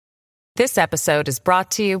This episode is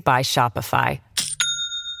brought to you by Shopify.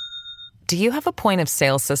 Do you have a point of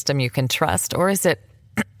sale system you can trust, or is it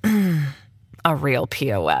a real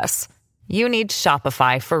POS? You need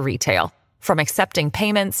Shopify for retail. From accepting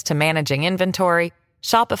payments to managing inventory,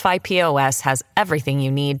 Shopify POS has everything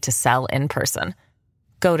you need to sell in person.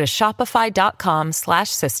 Go to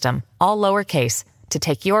shopify.com/system, all lowercase, to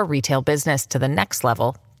take your retail business to the next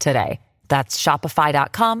level today. That's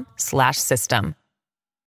shopify.com/system.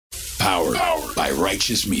 Powered by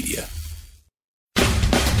Righteous Media.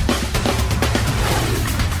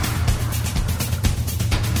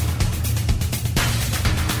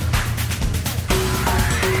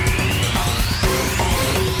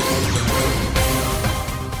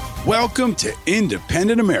 Welcome to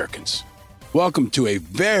Independent Americans. Welcome to a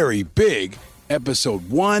very big episode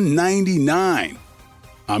 199.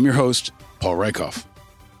 I'm your host, Paul Reichoff.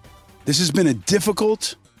 This has been a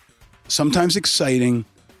difficult, sometimes exciting,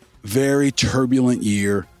 very turbulent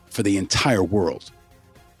year for the entire world.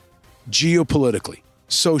 Geopolitically,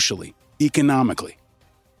 socially, economically.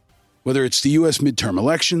 Whether it's the U.S. midterm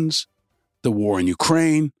elections, the war in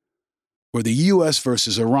Ukraine, or the U.S.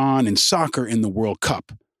 versus Iran in soccer in the World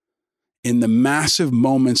Cup. In the massive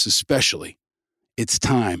moments especially, it's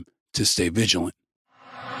time to stay vigilant.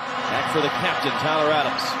 Back for the captain, Tyler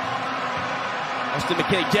Adams. Weston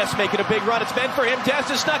McKinney, Dess making a big run. It's meant for him.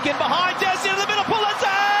 Dess is stuck in behind. Dess into the middle.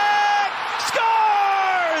 Pulisic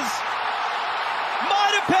scores!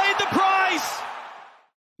 Might have paid the price.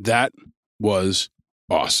 That was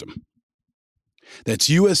awesome. That's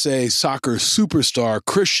USA soccer superstar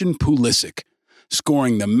Christian Pulisic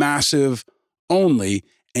scoring the massive, only,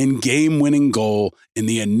 and game-winning goal in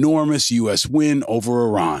the enormous U.S. win over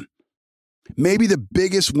Iran. Maybe the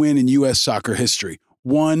biggest win in U.S. soccer history,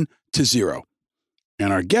 1-0.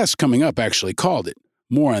 And our guest coming up actually called it.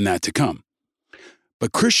 More on that to come.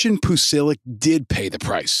 But Christian Pulisic did pay the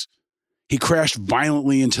price. He crashed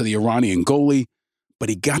violently into the Iranian goalie, but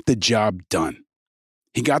he got the job done.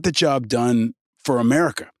 He got the job done for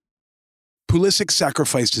America. Pulisic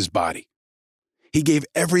sacrificed his body. He gave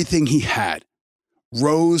everything he had,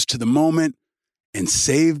 rose to the moment, and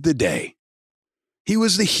saved the day. He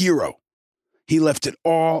was the hero. He left it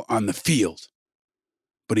all on the field.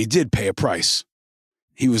 But he did pay a price.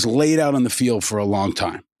 He was laid out on the field for a long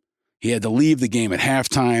time. He had to leave the game at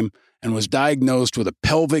halftime and was diagnosed with a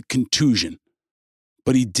pelvic contusion.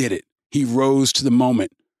 But he did it. He rose to the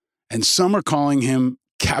moment. And some are calling him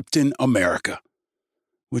Captain America,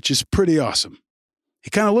 which is pretty awesome. He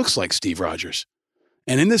kind of looks like Steve Rogers.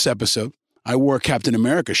 And in this episode, I wore a Captain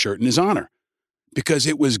America shirt in his honor because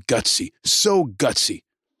it was gutsy, so gutsy.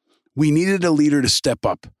 We needed a leader to step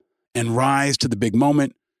up and rise to the big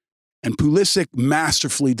moment, and Pulisic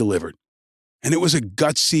masterfully delivered. And it was a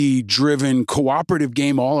gutsy, driven, cooperative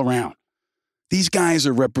game all around. These guys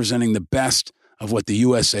are representing the best of what the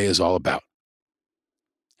USA is all about.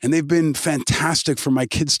 And they've been fantastic for my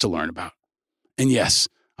kids to learn about. And yes,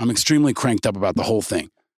 I'm extremely cranked up about the whole thing.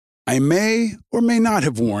 I may or may not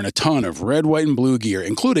have worn a ton of red, white, and blue gear,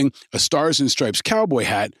 including a Stars and Stripes cowboy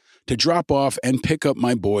hat, to drop off and pick up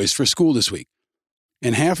my boys for school this week.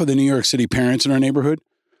 And half of the New York City parents in our neighborhood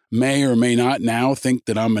may or may not now think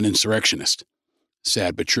that I'm an insurrectionist.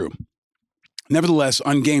 Sad but true. Nevertheless,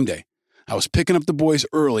 on game day, I was picking up the boys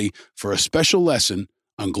early for a special lesson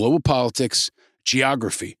on global politics,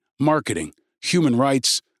 geography, marketing, human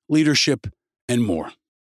rights, leadership, and more.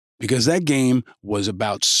 Because that game was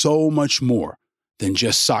about so much more than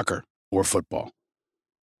just soccer or football.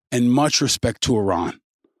 And much respect to Iran.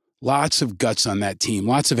 Lots of guts on that team,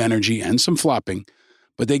 lots of energy and some flopping,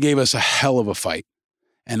 but they gave us a hell of a fight.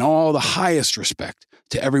 And all the highest respect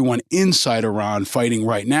to everyone inside Iran fighting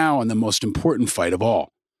right now on the most important fight of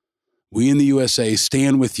all. We in the USA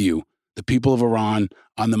stand with you, the people of Iran,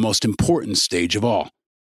 on the most important stage of all.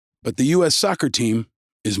 But the U.S. soccer team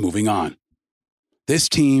is moving on. This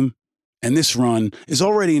team and this run is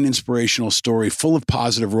already an inspirational story full of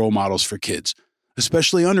positive role models for kids,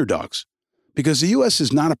 especially underdogs, because the U.S.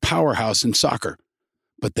 is not a powerhouse in soccer,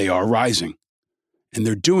 but they are rising, and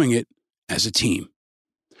they're doing it as a team,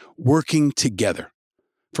 working together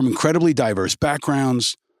from incredibly diverse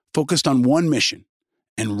backgrounds, focused on one mission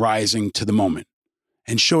and rising to the moment,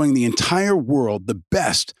 and showing the entire world the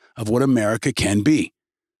best of what America can be.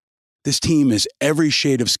 This team is every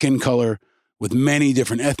shade of skin color, with many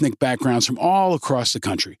different ethnic backgrounds from all across the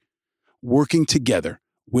country, working together,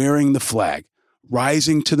 wearing the flag,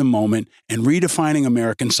 rising to the moment, and redefining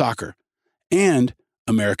American soccer and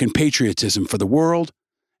American patriotism for the world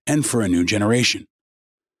and for a new generation.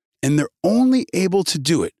 And they're only able to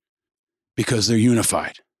do it because they're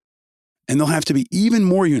unified. And they'll have to be even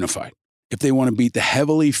more unified if they want to beat the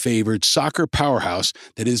heavily favored soccer powerhouse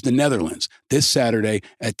that is the Netherlands this Saturday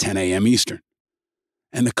at 10 a.m. Eastern.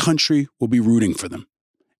 And the country will be rooting for them.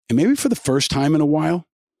 And maybe for the first time in a while,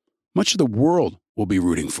 much of the world will be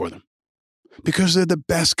rooting for them. Because they're the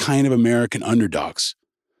best kind of American underdogs.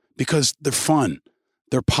 Because they're fun,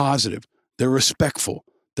 they're positive, they're respectful,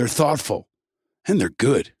 they're thoughtful, and they're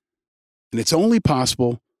good. And it's only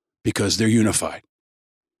possible because they're unified.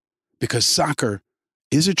 Because soccer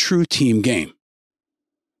is a true team game.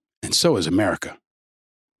 And so is America.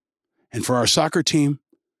 And for our soccer team,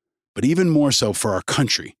 but even more so for our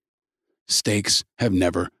country, stakes have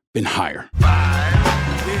never been higher.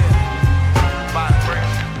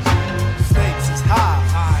 Stakes is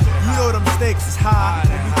high. You know them stakes is high.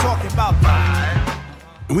 When you talking about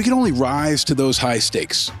And we can only rise to those high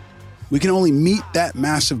stakes. We can only meet that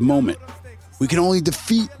massive moment. We can only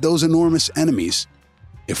defeat those enormous enemies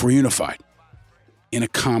if we're unified in a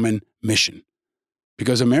common mission.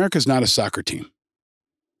 Because America is not a soccer team.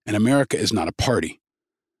 And America is not a party.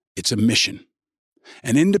 It's a mission.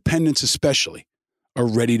 And independents especially are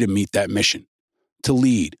ready to meet that mission, to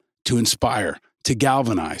lead, to inspire, to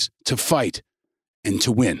galvanize, to fight, and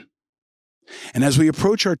to win. And as we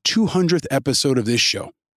approach our 200th episode of this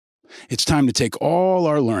show, it's time to take all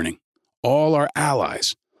our learning, all our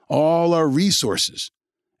allies, all our resources,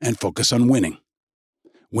 and focus on winning.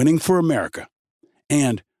 Winning for America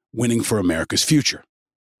and winning for America's future.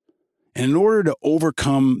 And in order to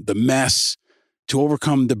overcome the mess, to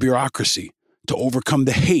overcome the bureaucracy, to overcome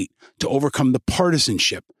the hate, to overcome the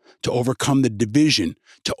partisanship, to overcome the division,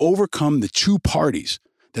 to overcome the two parties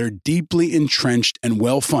that are deeply entrenched and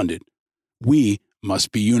well-funded, we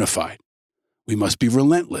must be unified. We must be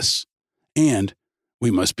relentless, and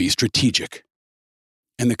we must be strategic.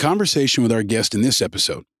 And the conversation with our guest in this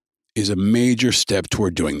episode is a major step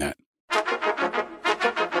toward doing that.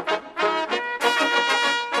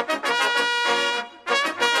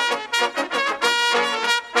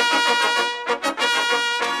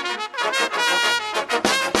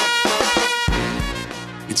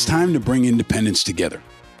 It's time to bring independents together.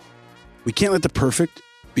 We can't let the perfect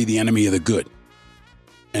be the enemy of the good.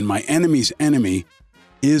 And my enemy's enemy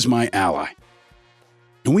is my ally.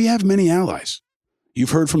 And we have many allies.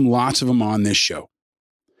 You've heard from lots of them on this show.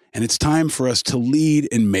 And it's time for us to lead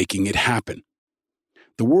in making it happen.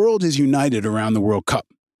 The world is united around the World Cup.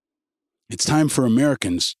 It's time for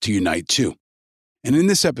Americans to unite too. And in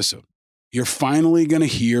this episode, you're finally going to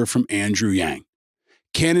hear from Andrew Yang,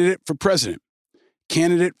 candidate for president,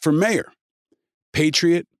 candidate for mayor,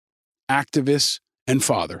 patriot, activist, and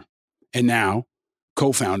father, and now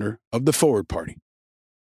co-founder of the Forward Party.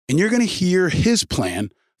 And you're going to hear his plan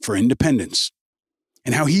for independence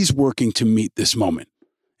and how he's working to meet this moment.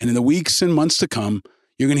 And in the weeks and months to come,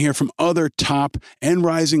 you're going to hear from other top and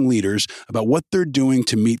rising leaders about what they're doing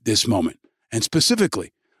to meet this moment, and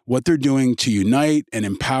specifically what they're doing to unite and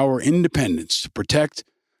empower independents to protect,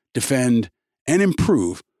 defend, and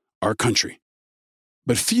improve our country.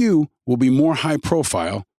 But few will be more high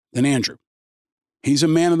profile than Andrew. He's a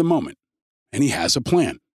man of the moment, and he has a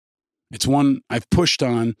plan. It's one I've pushed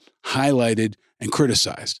on, highlighted, and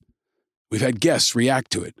criticized. We've had guests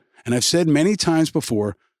react to it, and I've said many times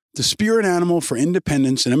before, the spirit animal for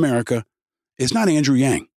independence in America is not Andrew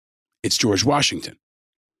Yang, it's George Washington.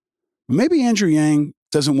 But maybe Andrew Yang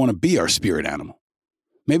doesn't want to be our spirit animal.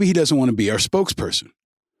 Maybe he doesn't want to be our spokesperson.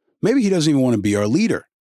 Maybe he doesn't even want to be our leader.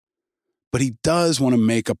 But he does want to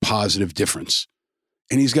make a positive difference.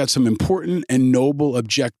 And he's got some important and noble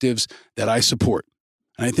objectives that I support.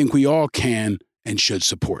 And I think we all can and should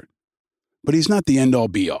support. But he's not the end-all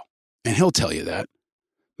be-all. And he'll tell you that.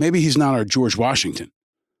 Maybe he's not our George Washington.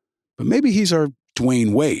 But maybe he's our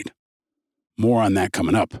Dwayne Wade. More on that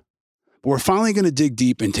coming up. But we're finally going to dig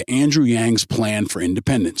deep into Andrew Yang's plan for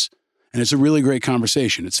independence. And it's a really great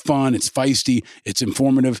conversation. It's fun, it's feisty, it's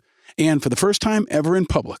informative. And for the first time ever in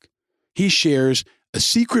public, he shares a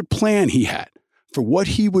secret plan he had for what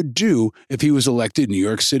he would do if he was elected New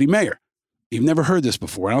York City mayor. You've never heard this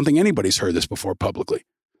before. I don't think anybody's heard this before publicly.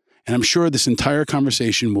 And I'm sure this entire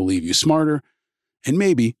conversation will leave you smarter and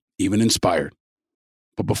maybe even inspired.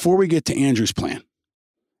 But before we get to Andrew's plan,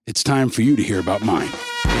 it's time for you to hear about mine.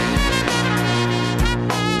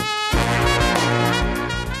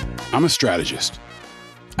 I'm a strategist.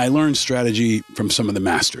 I learned strategy from some of the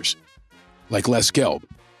masters, like Les Gelb,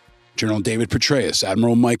 General David Petraeus,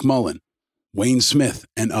 Admiral Mike Mullen, Wayne Smith,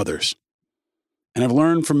 and others. And I've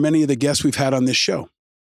learned from many of the guests we've had on this show.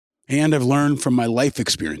 And I've learned from my life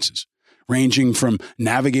experiences, ranging from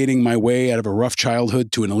navigating my way out of a rough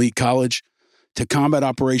childhood to an elite college, to combat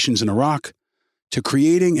operations in Iraq, to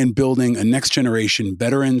creating and building a next-generation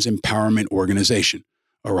Veterans Empowerment Organization,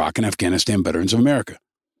 Iraq and Afghanistan Veterans of America.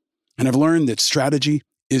 And I've learned that strategy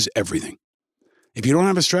is everything. If you don't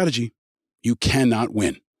have a strategy, you cannot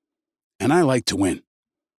win. And I like to win.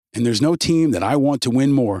 And there's no team that I want to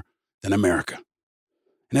win more than America.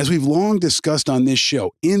 And as we've long discussed on this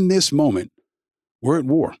show, in this moment, we're at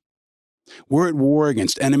war. We're at war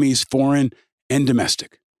against enemies, foreign and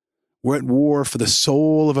domestic. We're at war for the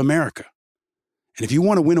soul of America. And if you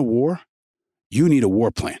want to win a war, you need a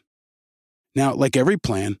war plan. Now, like every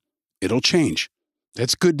plan, it'll change.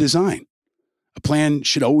 That's good design. A plan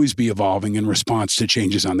should always be evolving in response to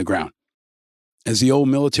changes on the ground. As the old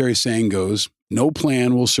military saying goes, no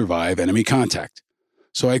plan will survive enemy contact.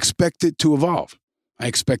 So I expect it to evolve. I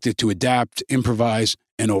expect it to adapt, improvise,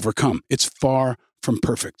 and overcome. It's far from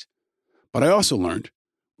perfect. But I also learned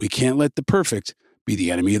we can't let the perfect be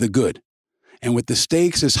the enemy of the good. And with the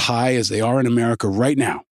stakes as high as they are in America right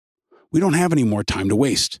now, we don't have any more time to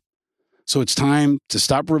waste. So it's time to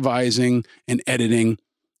stop revising and editing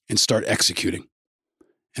and start executing.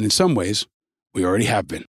 And in some ways, we already have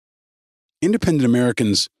been. Independent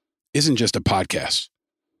Americans isn't just a podcast.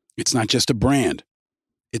 It's not just a brand.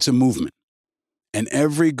 It's a movement. And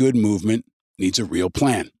every good movement needs a real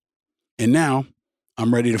plan. And now,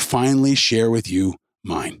 I'm ready to finally share with you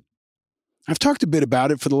mine. I've talked a bit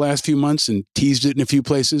about it for the last few months and teased it in a few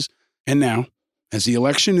places. And now, as the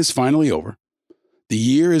election is finally over, the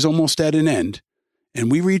year is almost at an end, and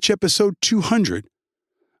we reach episode 200,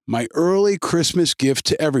 my early Christmas gift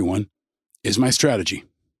to everyone is my strategy,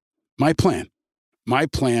 my plan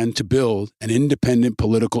to build an independent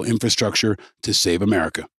political infrastructure to save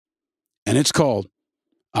America. And it's called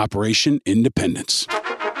Operation Independence.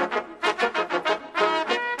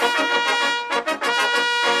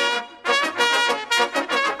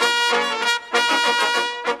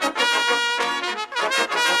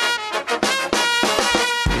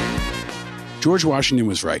 George Washington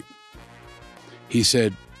was right. He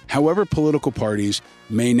said, however political parties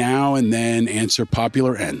may now and then answer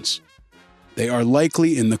popular ends, they are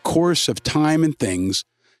likely in the course of time and things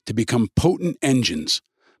to become potent engines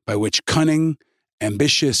by which cunning,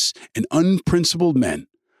 ambitious, and unprincipled men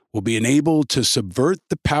will be enabled to subvert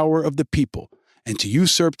the power of the people and to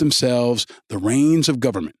usurp themselves the reins of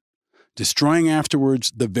government, destroying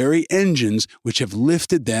afterwards the very engines which have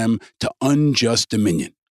lifted them to unjust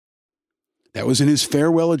dominion. That was in his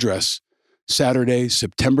farewell address, Saturday,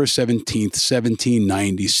 September 17th,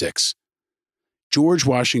 1796. George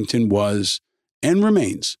Washington was, and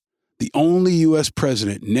remains, the only U.S.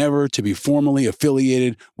 president never to be formally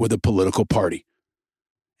affiliated with a political party.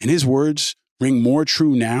 And his words ring more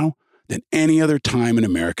true now than any other time in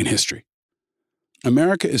American history.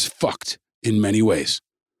 America is fucked in many ways,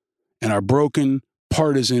 and our broken,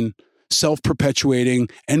 partisan, self-perpetuating,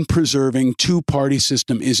 and preserving two-party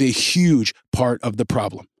system is a huge part of the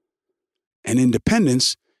problem. And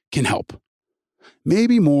independence can help,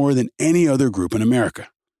 maybe more than any other group in America.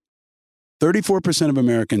 34% of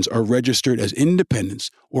Americans are registered as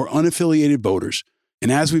independents or unaffiliated voters,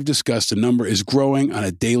 and as we've discussed, the number is growing on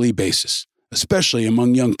a daily basis, especially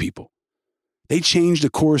among young people. They change the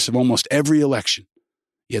course of almost every election,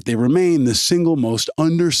 yet they remain the single most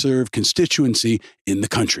underserved constituency in the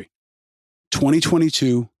country.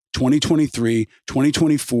 2022, 2023,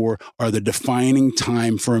 2024 are the defining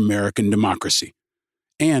time for American democracy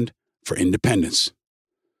and for independence.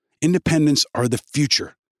 Independents are the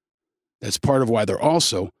future. That's part of why they're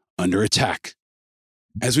also under attack.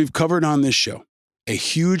 As we've covered on this show, a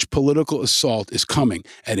huge political assault is coming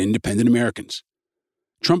at independent Americans.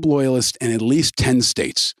 Trump loyalists in at least 10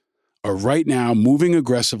 states are right now moving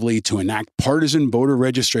aggressively to enact partisan voter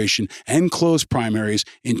registration and close primaries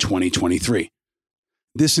in 2023.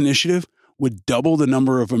 This initiative would double the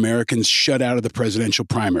number of Americans shut out of the presidential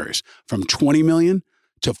primaries from 20 million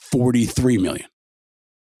to 43 million.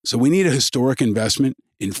 So we need a historic investment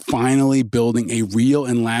in finally building a real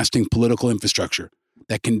and lasting political infrastructure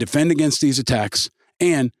that can defend against these attacks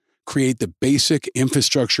and create the basic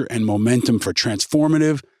infrastructure and momentum for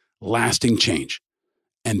transformative, lasting change.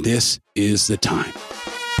 And this is the time.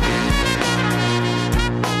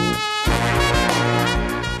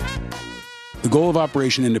 The goal of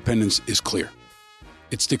Operation Independence is clear.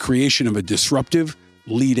 It's the creation of a disruptive,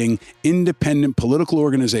 leading, independent political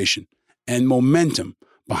organization and momentum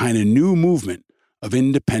behind a new movement of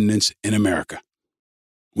independence in America.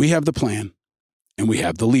 We have the plan, and we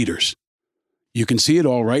have the leaders. You can see it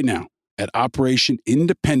all right now at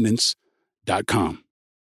OperationIndependence.com.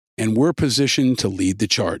 And we're positioned to lead the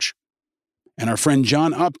charge. And our friend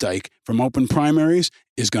John Updike from Open Primaries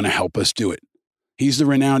is going to help us do it. He's the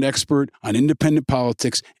renowned expert on independent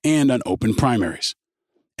politics and on open primaries.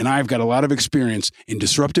 And I've got a lot of experience in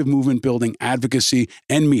disruptive movement building, advocacy,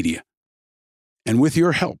 and media. And with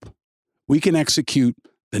your help, we can execute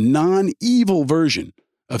the non-evil version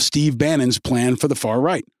of Steve Bannon's plan for the far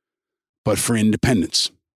right, but for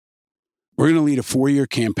independence. We're going to lead a 4-year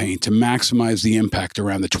campaign to maximize the impact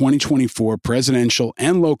around the 2024 presidential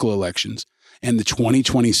and local elections and the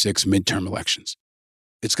 2026 midterm elections.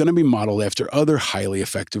 It's going to be modeled after other highly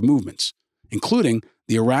effective movements, including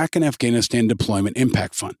the Iraq and Afghanistan Deployment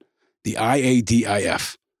Impact Fund, the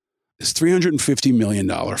IADIF. This $350 million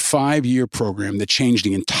 5-year program that changed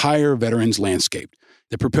the entire veterans landscape,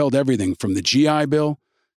 that propelled everything from the GI Bill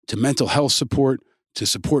to mental health support to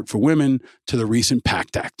support for women to the recent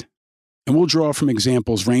PACT Act. And we'll draw from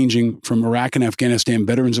examples ranging from Iraq and Afghanistan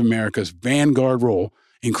Veterans of America's vanguard role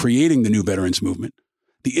in creating the new veterans movement,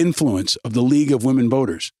 the influence of the League of Women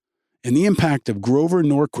Voters, and the impact of Grover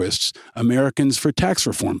Norquist's Americans for Tax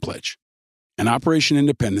Reform pledge. And Operation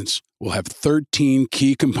Independence will have 13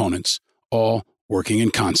 key components, all working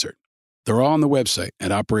in concert. They're all on the website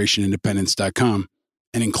at operationindependence.com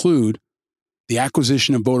and include the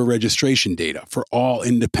acquisition of voter registration data for all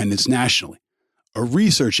independents nationally, a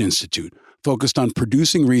research institute focused on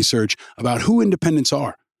producing research about who independents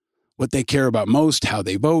are, what they care about most, how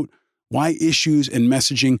they vote, why issues and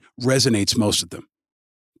messaging resonates most with them.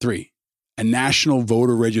 3, a national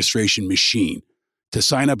voter registration machine to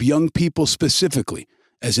sign up young people specifically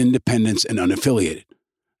as independents and unaffiliated.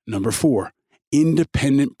 4,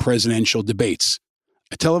 independent presidential debates,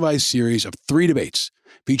 a televised series of 3 debates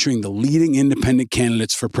featuring the leading independent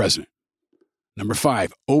candidates for president.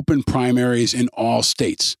 5, open primaries in all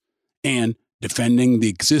states and defending the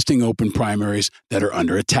existing open primaries that are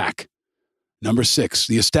under attack. 6,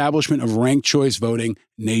 the establishment of ranked choice voting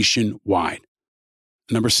nationwide.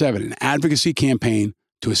 7, an advocacy campaign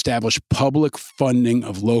to establish public funding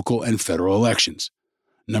of local and federal elections.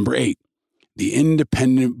 8, the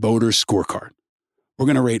independent voter scorecard. We're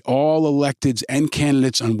going to rate all electeds and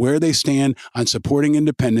candidates on where they stand on supporting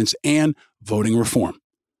independence and voting reform.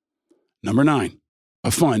 9,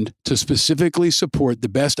 a fund to specifically support the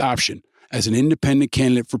best option as an independent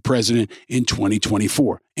candidate for president in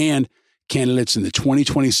 2024 and candidates in the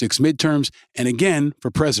 2026 midterms and again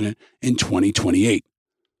for president in 2028.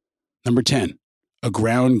 10, a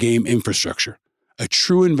ground game infrastructure, a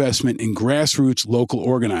true investment in grassroots local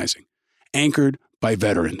organizing, anchored by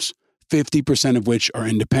veterans, 50% of which are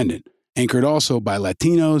independent, anchored also by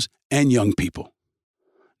Latinos and young people.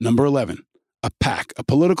 11, a PAC, a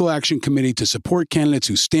political action committee to support candidates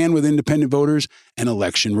who stand with independent voters and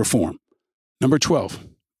election reform. 12,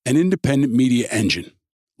 an independent media engine,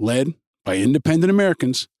 led by independent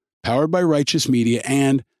Americans, powered by Righteous Media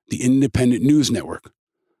and the Independent News Network.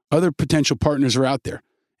 Other potential partners are out there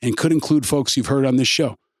and could include folks you've heard on this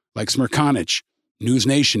show, like Smerconich, News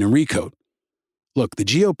Nation, and Recode. Look, the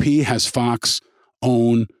GOP has Fox,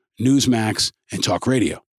 OWN, Newsmax, and Talk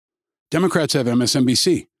Radio. Democrats have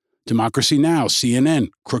MSNBC, Democracy Now!, CNN,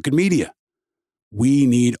 Crooked Media. We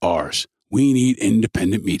need ours. We need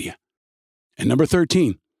independent media. And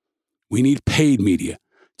 13, we need paid media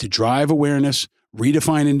to drive awareness,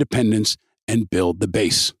 redefine independence, and build the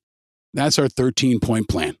base. That's our 13-point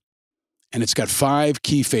plan. And it's got 5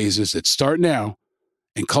 key phases that start now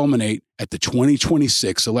and culminate at the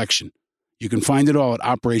 2026 election. You can find it all at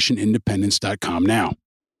operationindependence.com now.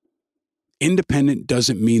 Independent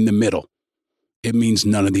doesn't mean the middle. It means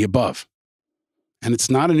none of the above. And it's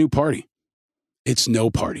not a new party. It's no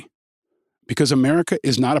party. Because America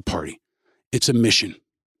is not a party. It's a mission.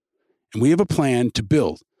 And we have a plan to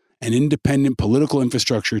build an independent political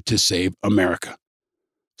infrastructure to save America.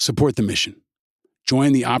 Support the mission.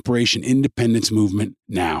 Join the Operation Independence movement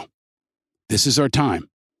now. This is our time.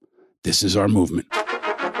 This is our movement.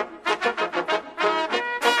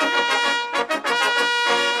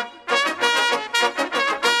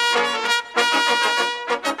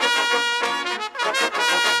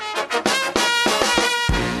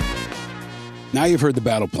 Now you've heard the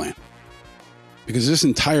battle plan. Because this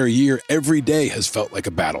entire year, every day has felt like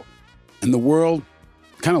a battle. And the world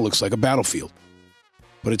kind of looks like a battlefield.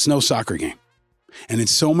 But it's no soccer game. And in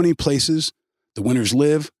so many places, the winners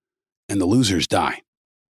live and the losers die.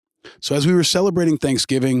 So as we were celebrating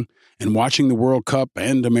Thanksgiving and watching the World Cup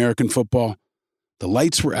and American football, the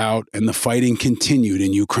lights were out and the fighting continued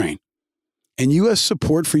in Ukraine. And U.S.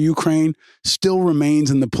 support for Ukraine still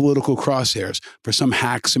remains in the political crosshairs for some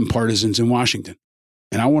hacks and partisans in Washington.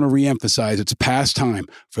 And I want to reemphasize it's past time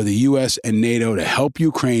for the U.S. and NATO to help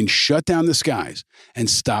Ukraine shut down the skies and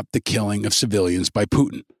stop the killing of civilians by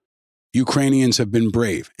Putin. Ukrainians have been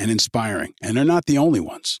brave and inspiring, and they're not the only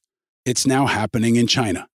ones. It's now happening in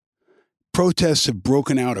China. Protests have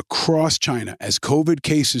broken out across China as COVID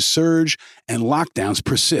cases surge and lockdowns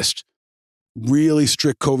persist. Really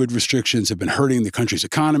strict COVID restrictions have been hurting the country's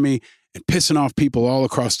economy and pissing off people all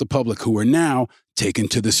across the public who are now taken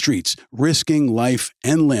to the streets, risking life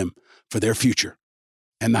and limb for their future.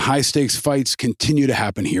 And the high-stakes fights continue to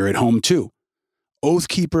happen here at home, too.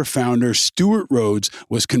 Oathkeeper founder Stewart Rhodes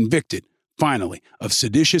was convicted, finally, of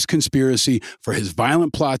seditious conspiracy for his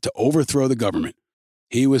violent plot to overthrow the government.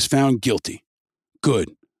 He was found guilty. Good,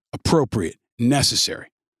 appropriate,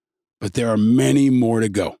 necessary. But there are many more to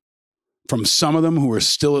go. From some of them who are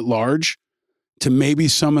still at large, to maybe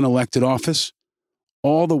some in elected office,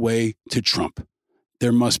 all the way to Trump.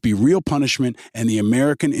 There must be real punishment, and the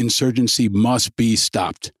American insurgency must be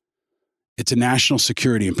stopped. It's a national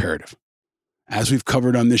security imperative. As we've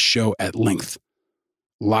covered on this show at length,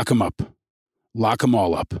 lock them up. Lock them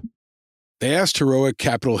all up. They asked heroic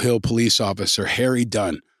Capitol Hill police officer Harry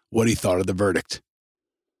Dunn what he thought of the verdict.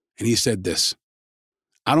 And he said this: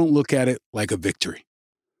 "I don't look at it like a victory.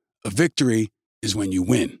 A victory is when you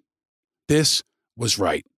win. This was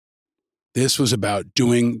right. This was about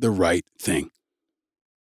doing the right thing."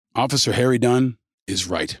 Officer Harry Dunn is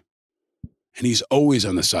right. And he's always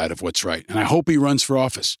on the side of what's right. And I hope he runs for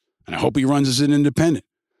office. And I hope he runs as an independent,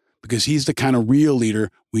 because he's the kind of real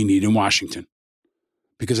leader we need in Washington.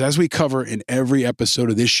 Because as we cover in every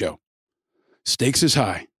episode of this show, stakes is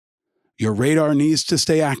high. Your radar needs to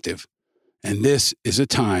stay active. And this is a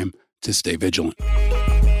time to stay vigilant.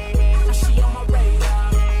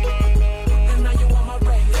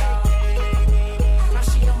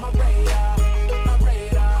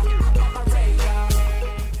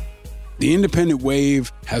 The independent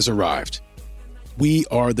wave has arrived. We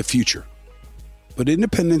are the future. But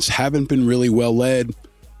independents haven't been really well led,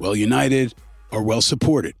 well united, or well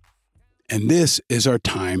supported. And this is our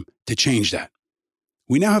time to change that.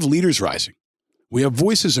 We now have leaders rising. We have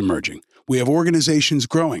voices emerging. We have organizations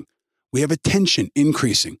growing. We have attention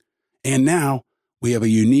increasing. And now we have a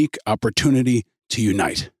unique opportunity to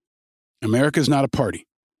unite. America is not a party.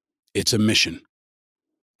 It's a mission.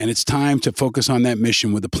 And it's time to focus on that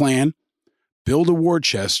mission with a plan, build a war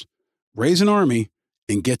chest, raise an army,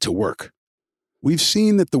 and get to work. We've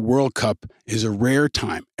seen that the World Cup is a rare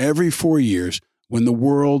time every 4 years when the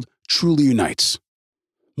world truly unites.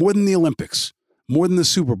 More than the Olympics, more than the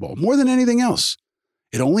Super Bowl, more than anything else.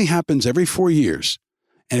 It only happens every 4 years,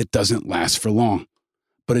 and it doesn't last for long.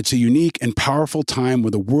 But it's a unique and powerful time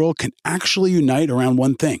where the world can actually unite around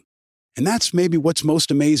one thing. And that's maybe what's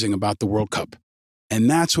most amazing about the World Cup. And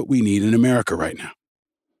that's what we need in America right now.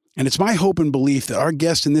 And it's my hope and belief that our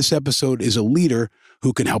guest in this episode is a leader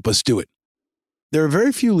who can help us do it. There are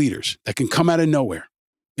very few leaders that can come out of nowhere,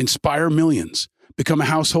 inspire millions, become a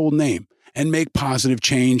household name, and make positive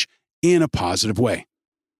change in a positive way.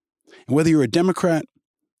 And whether you're a Democrat,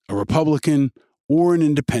 a Republican, or an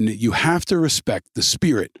independent, you have to respect the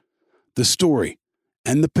spirit, the story,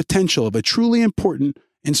 and the potential of a truly important,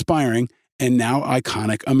 inspiring, and now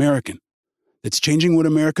iconic American that's changing what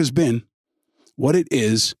America's been, what it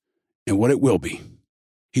is, and what it will be.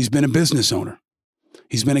 He's been a business owner.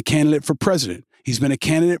 He's been a candidate for president. He's been a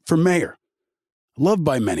candidate for mayor. Loved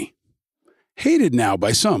by many. Hated now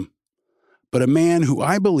by some. But a man who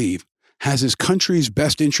I believe has his country's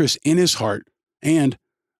best interests in his heart and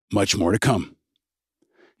much more to come.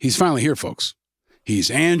 He's finally here, folks. He's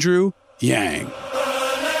Andrew Yang.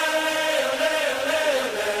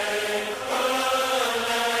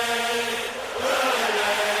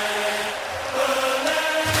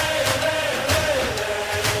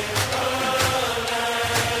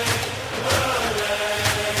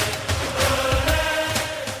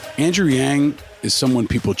 Andrew Yang is someone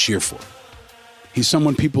people cheer for. He's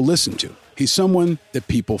someone people listen to. He's someone that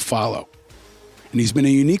people follow. And he's been a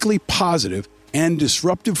uniquely positive and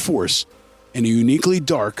disruptive force in a uniquely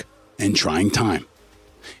dark and trying time.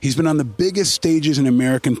 He's been on the biggest stages in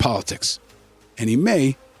American politics, and he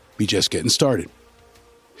may be just getting started.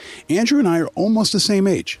 Andrew and I are almost the same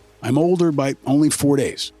age. I'm older by only 4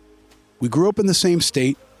 days. We grew up in the same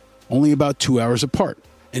state, only about 2 hours apart.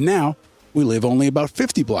 And now we live only about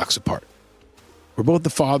 50 blocks apart. We're both the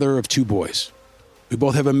father of 2 boys. We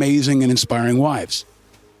both have amazing and inspiring wives.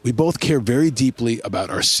 We both care very deeply about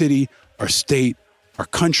our city, our state, our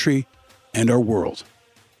country, and our world.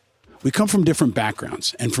 We come from different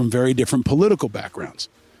backgrounds and from very different political backgrounds.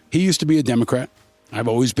 He used to be a Democrat. I've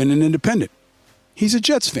always been an independent. He's a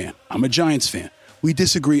Jets fan. I'm a Giants fan. We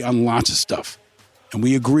disagree on lots of stuff, and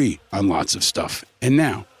we agree on lots of stuff. And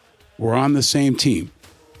now we're on the same team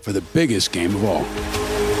for the biggest game of all.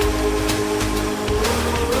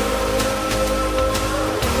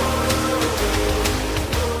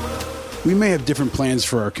 We may have different plans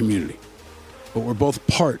for our community, but we're both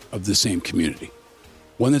part of the same community,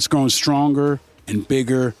 one that's growing stronger and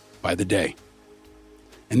bigger by the day.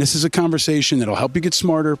 And this is a conversation that'll help you get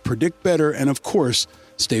smarter, predict better, and of course,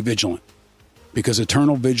 stay vigilant. Because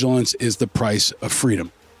eternal vigilance is the price of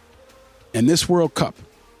freedom. And this World Cup,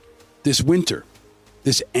 this winter,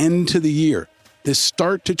 this end to the year, this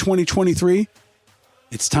start to 2023,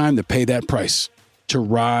 it's time to pay that price, to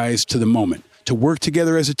rise to the moment, to work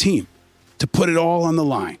together as a team, to put it all on the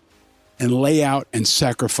line and lay out and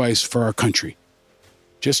sacrifice for our country,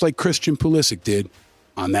 just like Christian Pulisic did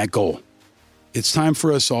on that goal. It's time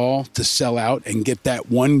for us all to sell out and get that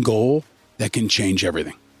one goal that can change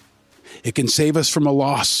everything. It can save us from a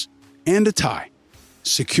loss and a tie,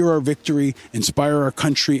 secure our victory, inspire our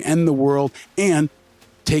country and the world, and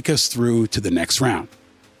take us through to the next round.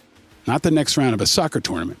 Not the next round of a soccer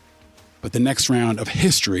tournament, but the next round of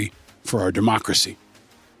history for our democracy.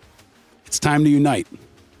 It's time to unite.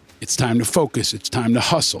 It's time to focus. It's time to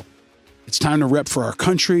hustle. It's time to rep for our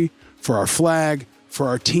country, for our flag, for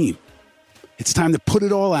our team. It's time to put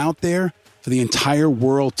it all out there for the entire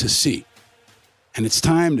world to see. And it's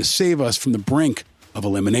time to save us from the brink of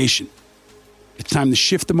elimination. It's time to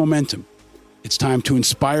shift the momentum. It's time to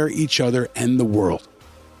inspire each other and the world.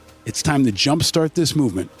 It's time to jumpstart this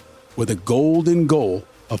movement with a golden goal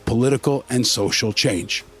of political and social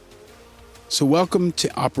change. So welcome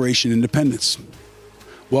to Operation Independence.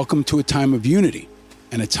 Welcome to a time of unity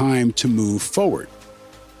and a time to move forward.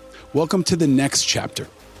 Welcome to the next chapter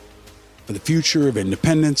for the future of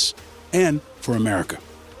independence and for America.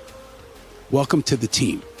 Welcome to the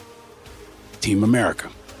team, Team America.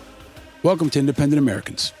 Welcome to Independent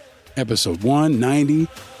Americans, episode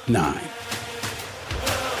 199.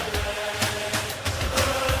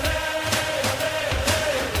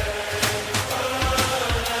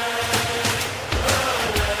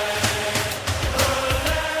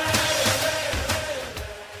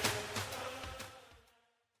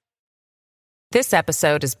 This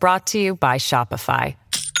episode is brought to you by Shopify.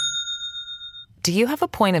 Do you have a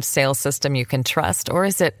point of sale system you can trust, or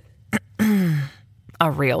is it a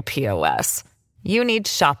real POS? You need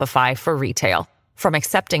Shopify for retail. From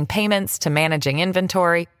accepting payments to managing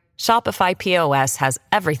inventory, Shopify POS has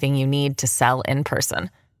everything you need to sell in person.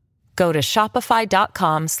 Go to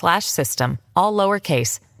shopify.com/system, all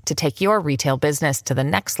lowercase, to take your retail business to the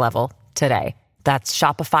next level today. That's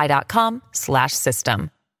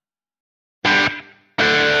shopify.com/system.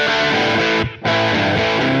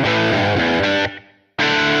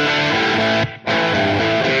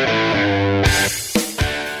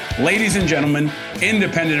 Ladies and gentlemen,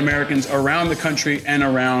 independent Americans around the country and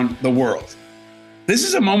around the world. This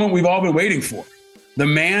is a moment we've all been waiting for. The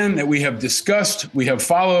man that we have discussed, we have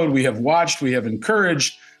followed, we have watched, we have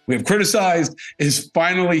encouraged, we have criticized is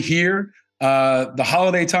finally here. The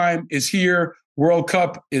holiday time is here. World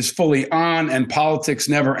Cup is fully on and politics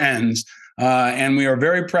never ends. And we are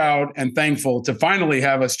very proud and thankful to finally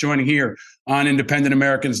have us joining here on Independent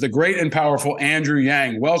Americans, the great and powerful Andrew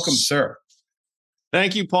Yang. Welcome, sir.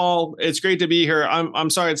 Thank you, Paul. It's great to be here. I'm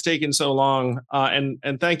sorry it's taken so long, and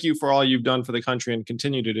thank you for all you've done for the country and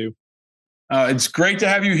continue to do. It's great to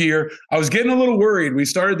have you here. I was getting a little worried. We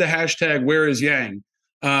started the hashtag Where is Yang,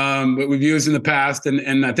 but we've used in the past,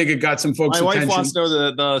 and I think it got some folks' attention. My wife wants to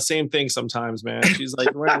know the same thing sometimes, man. She's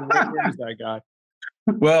like, where is that guy?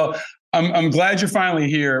 Well, I'm glad you're finally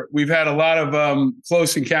here. We've had a lot of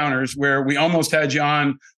close encounters where we almost had you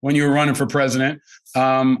on when you were running for president.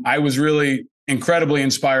 I was really incredibly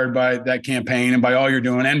inspired by that campaign and by all you're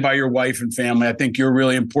doing and by your wife and family. I think you're a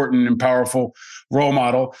really important and powerful role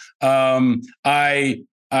model. I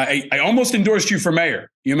almost endorsed you for mayor.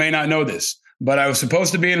 You may not know this, but I was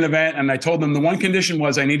supposed to be at an event and I told them the one condition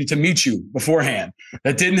was I needed to meet you beforehand.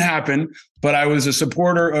 That didn't happen, but I was a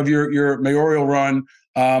supporter of your mayoral run.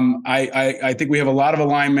 I think we have a lot of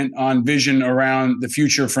alignment on vision around the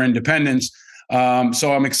future for independence.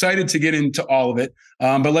 So I'm excited to get into all of it.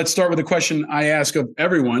 But let's start with a question I ask of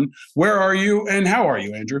everyone. Where are you and how are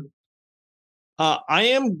you, Andrew? I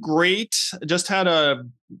am great. Just had a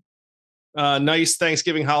nice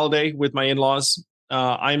Thanksgiving holiday with my in-laws.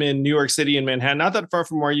 I'm in New York City in Manhattan, not that far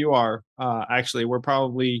from where you are. Actually, we're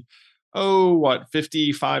probably,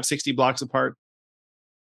 55, 60 blocks apart.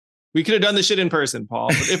 We could have done this shit in person, Paul.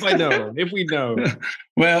 But if we'd known.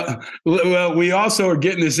 Well, we also are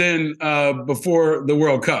getting this in before the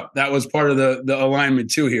World Cup. That was part of the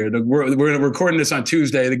alignment too here. We're recording this on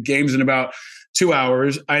Tuesday. The game's in about 2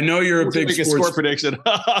 hours. I know you're a big score prediction.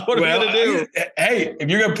 What are we going to do? Hey, if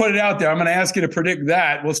you're going to put it out there, I'm going to ask you to predict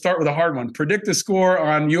that. We'll start with a hard one. Predict the score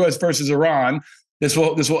on U.S. versus Iran. This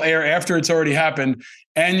will air after it's already happened.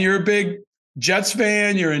 And you're a big Jets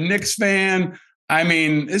fan. You're a Knicks fan. I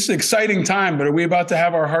mean, it's an exciting time, but are we about to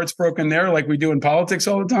have our hearts broken there like we do in politics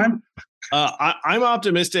all the time? I'm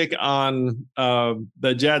optimistic on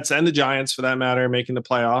the Jets and the Giants, for that matter, making the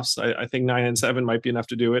playoffs. I think 9-7 might be enough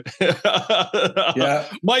to do it. Yeah,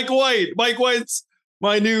 Mike White's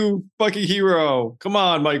my new fucking hero. Come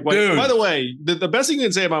on, Mike White. Dude. By the way, the best thing you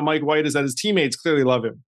can say about Mike White is that his teammates clearly love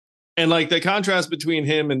him, and like the contrast between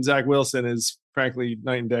him and Zach Wilson is frankly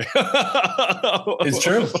night and day. It's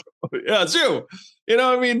true. Yeah, it's true. You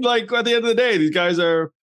know, I mean, like at the end of the day, these guys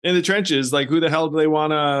are in the trenches. Like, who the hell do they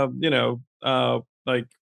want to, like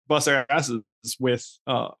bust their asses with,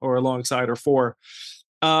 or alongside, or for?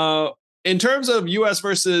 In terms of U.S.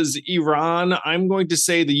 versus Iran, I'm going to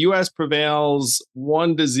say the U.S. prevails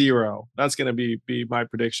 1-0. That's going to be my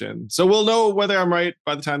prediction. So we'll know whether I'm right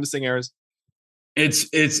by the time this thing airs. It's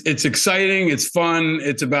exciting. It's fun.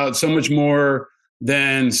 It's about so much more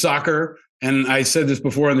than soccer. And I said this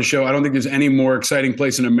before on the show, I don't think there's any more exciting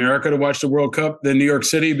place in America to watch the World Cup than New York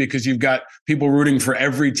City, because you've got people rooting for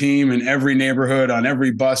every team in every neighborhood, on every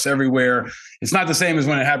bus, everywhere. It's not the same as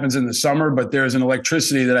when it happens in the summer, but there's an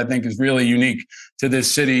electricity that I think is really unique to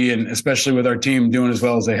this city, and especially with our team doing as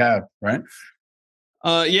well as they have, right?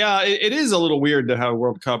 Yeah, it is a little weird to have a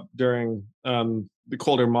World Cup during the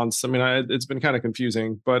colder months. I mean, it's been kind of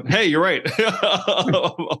confusing, but hey, you're right.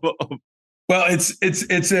 Well,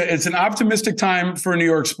 it's an optimistic time for New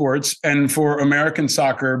York sports and for American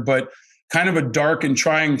soccer, but kind of a dark and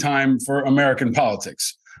trying time for American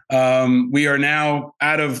politics. We are now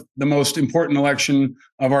out of the most important election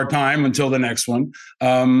of our time until the next one.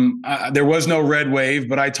 There was no red wave,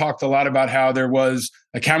 but I talked a lot about how there was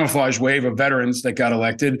a camouflage wave of veterans that got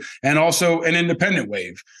elected, and also an independent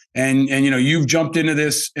wave. And you've jumped into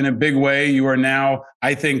this in a big way. You are now,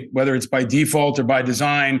 I think, whether it's by default or by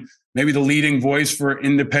design, maybe the leading voice for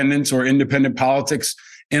independence or independent politics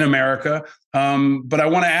in America. But I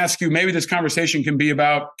want to ask you, maybe this conversation can be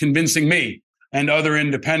about convincing me and other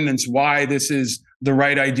independents why this is the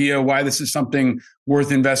right idea, why this is something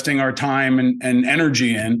worth investing our time and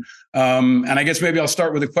energy in. And I guess maybe I'll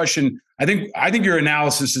start with a question. I think your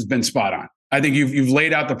analysis has been spot on. I think you've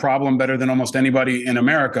laid out the problem better than almost anybody in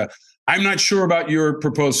America. I'm not sure about your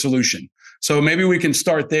proposed solution. So maybe we can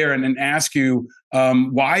start there and ask you,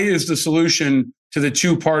 why is the solution to the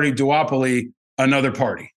two-party duopoly another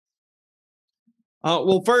party?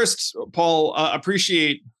 Well, first, Paul,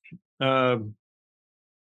 appreciate everything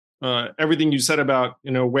you said about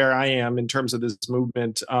where I am in terms of this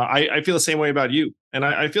movement. I feel the same way about you, and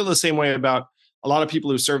I feel the same way about a lot of people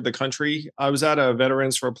who serve the country. I was at a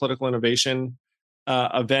Veterans for Political Innovation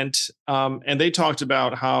event, and they talked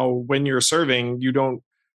about how when you're serving, you don't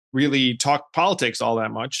really talk politics all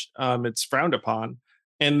that much. It's frowned upon.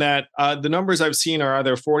 And that the numbers I've seen are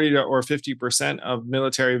either 40 or 50% of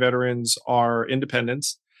military veterans are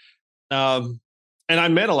independents. And I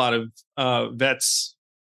met a lot of vets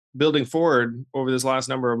building forward over this last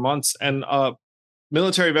number of months. And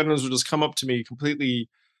military veterans will just come up to me completely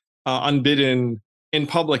unbidden in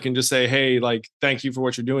public and just say, hey, like, thank you for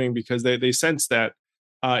what you're doing, because they sense that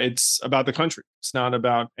it's about the country. It's not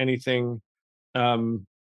about anything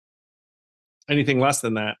less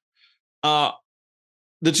than that.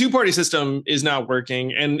 The two-party system is not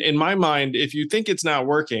working. And in my mind, if you think it's not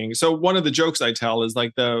working, so one of the jokes I tell is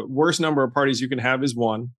like the worst number of parties you can have is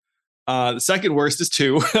one. The second worst is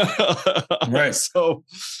two. Right. So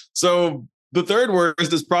the third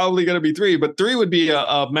worst is probably going to be three, but three would be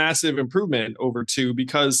a massive improvement over two,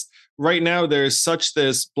 because right now there's such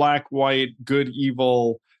this black, white, good,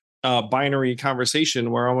 evil binary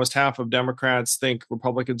conversation where almost half of Democrats think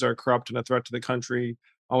Republicans are corrupt and a threat to the country.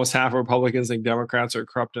 Almost half of Republicans think Democrats are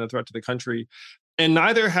corrupt and a threat to the country. And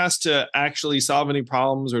neither has to actually solve any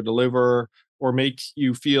problems or deliver or make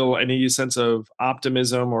you feel any sense of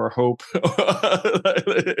optimism or hope.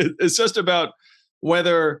 It's just about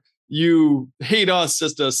whether you hate us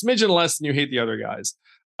just a smidgen less than you hate the other guys.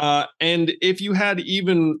 And if you had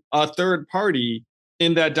even a third party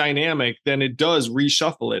in that dynamic, then it does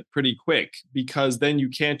reshuffle it pretty quick, because then you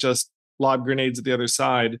can't just lob grenades at the other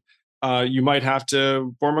side. You might have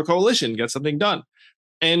to form a coalition, get something done.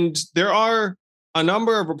 And there are a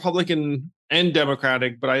number of Republican and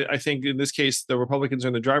Democratic, but I think in this case, the Republicans are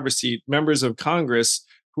in the driver's seat, members of Congress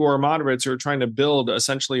who are moderates who are trying to build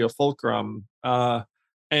essentially a fulcrum.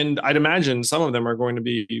 And I'd imagine some of them are going to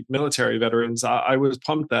be military veterans. I was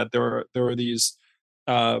pumped that there were these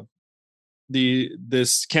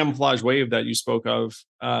this camouflage wave that you spoke of.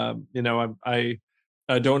 I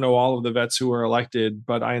don't know all of the vets who were elected,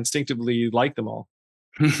 but I instinctively like them all.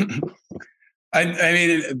 I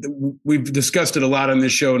mean, we've discussed it a lot on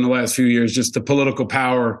this show in the last few years, just the political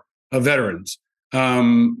power of veterans,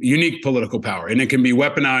 unique political power. And it can be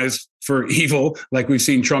weaponized for evil, like we've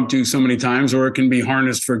seen Trump do so many times, or it can be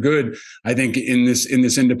harnessed for good, I think, in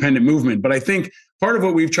this independent movement. But I think part of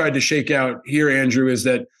what we've tried to shake out here, Andrew, is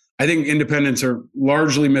that I think independents are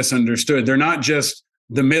largely misunderstood. They're not just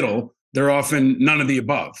the middle. They're often none of the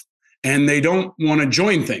above. And they don't want to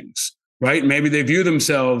join things. Right? Maybe they view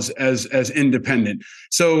themselves as independent.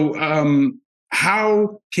 So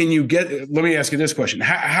how can you let me ask you this question.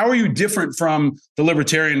 How are you different from the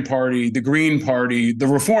Libertarian Party, the Green Party, the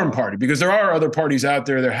Reform Party? Because there are other parties out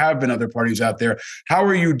there. There have been other parties out there. How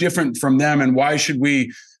are you different from them? And why should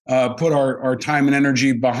we put our time and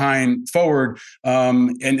energy behind Forward?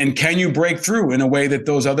 And can you break through in a way that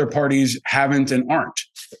those other parties haven't and aren't?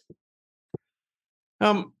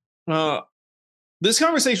 This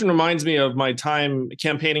conversation reminds me of my time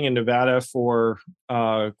campaigning in Nevada for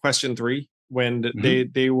Question 3, when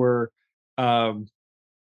they were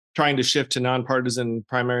trying to shift to nonpartisan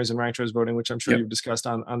primaries and ranked choice voting, which I'm sure you've discussed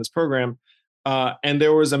on this program. And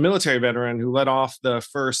there was a military veteran who led off the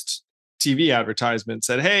first TV advertisement,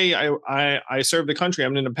 said, "Hey, I serve the country.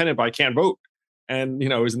 I'm an independent, but I can't vote." And,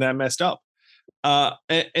 isn't that messed up?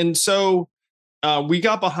 And so we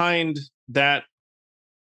got behind that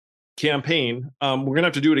campaign. We're going to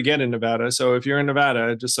have to do it again in Nevada. So if you're in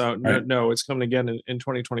Nevada, just no, it's coming again in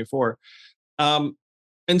 2024. And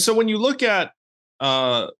so when you look at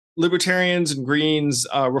libertarians and Greens,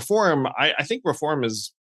 reform, I think reform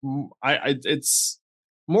is, it's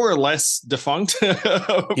more or less defunct. For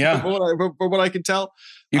what I can tell.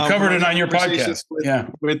 You covered it on your podcast.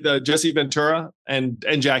 With Jesse Ventura and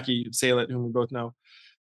Jackie Salet, whom we both know.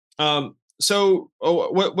 So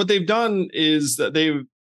what they've done is that they've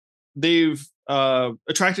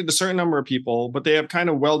attracted a certain number of people, but they have kind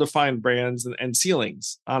of well-defined brands and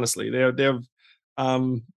ceilings. Honestly, they have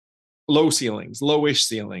lowish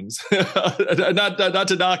ceilings. not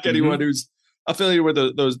to knock anyone who's affiliated with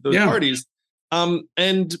those parties.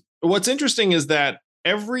 And what's interesting is that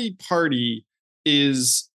every party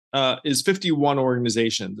is 51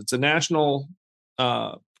 organizations. It's a national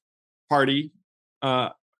party,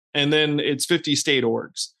 and then it's 50 state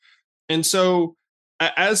orgs. And so,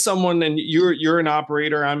 as someone, and you're an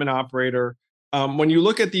operator, I'm an operator. When you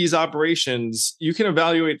look at these operations, you can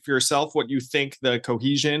evaluate for yourself what you think the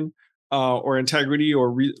cohesion or integrity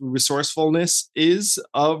or resourcefulness is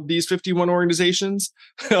of these 51 organizations.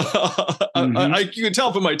 You can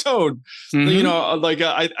tell from my tone.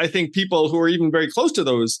 I think people who are even very close to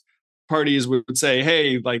those parties would say,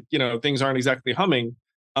 "Hey, things aren't exactly humming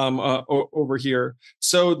over here."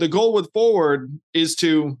 So the goal with Forward is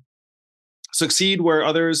to succeed where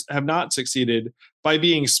others have not succeeded by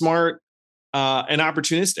being smart and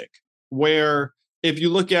opportunistic. Where if you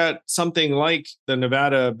look at something like the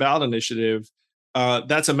Nevada ballot initiative,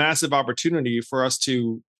 that's a massive opportunity for us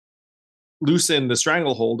to loosen the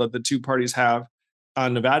stranglehold that the two parties have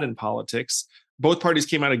on Nevadan politics. Both parties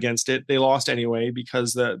came out against it. They lost anyway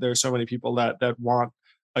because there are so many people that want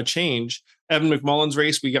a change. Evan McMullen's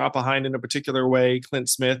race, we got behind in a particular way. Clint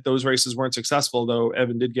Smith, those races weren't successful, though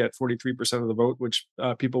Evan did get 43% of the vote, which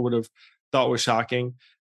people would have thought was shocking.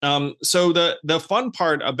 So the fun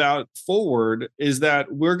part about Forward is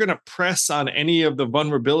that we're going to press on any of the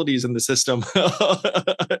vulnerabilities in the system.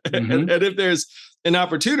 And if there's an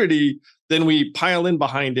opportunity, then we pile in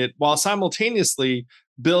behind it while simultaneously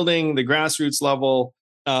building the grassroots level,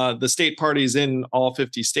 the state parties in all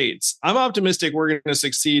 50 states. I'm optimistic we're going to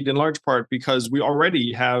succeed in large part because we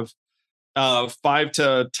already have 5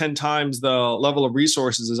 to 10 times the level of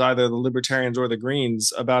resources as either the Libertarians or the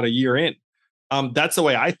Greens about a year in. That's the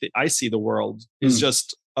way I see the world. Is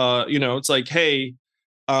just it's like, hey,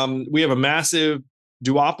 we have a massive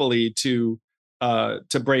duopoly to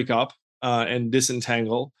break up and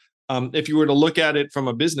disentangle. If you were to look at it from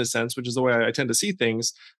a business sense, which is the way I tend to see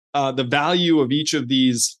things, the value of each of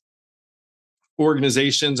these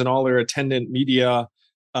organizations and all their attendant media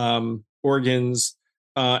organs,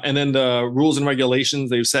 and then the rules and regulations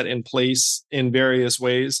they've set in place in various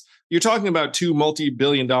ways. You're talking about 2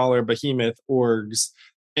 multi-billion-dollar behemoth orgs.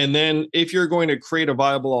 And then if you're going to create a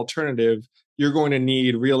viable alternative, you're going to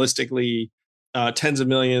need realistically tens of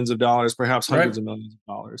millions of dollars, perhaps hundreds of millions of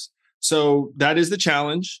dollars. So that is the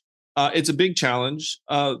challenge. It's a big challenge.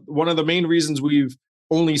 One of the main reasons we've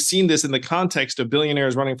only seen this in the context of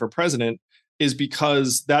billionaires running for president is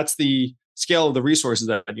because that's the scale of the resources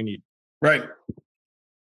that you need. Right.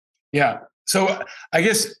 Yeah. So I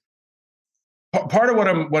guess part of what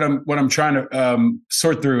I'm trying to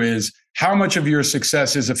sort through is how much of your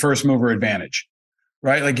success is a first mover advantage,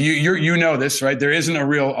 right? Like you know this, right? There isn't a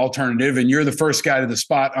real alternative, and you're the first guy to the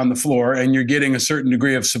spot on the floor, and you're getting a certain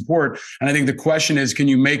degree of support. And I think the question is, can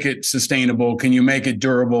you make it sustainable? Can you make it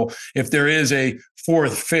durable? If there is a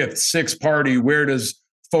fourth, fifth, sixth party, where does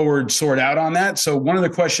Forward sort out on that? So one of the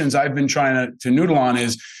questions I've been trying to noodle on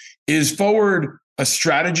is Forward a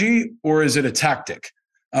strategy or is it a tactic?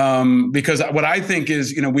 Because what I think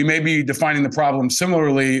is, we may be defining the problem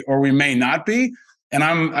similarly, or we may not be. And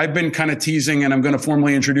I've been kind of teasing, and I'm going to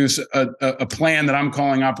formally introduce a plan that I'm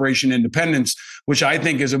calling Operation Independence, which I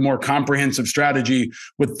think is a more comprehensive strategy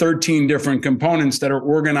with 13 different components that are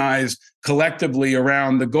organized collectively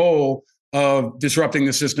around the goal of disrupting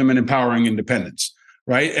the system and empowering independence.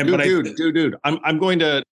 Right. And dude, I'm going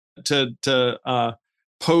to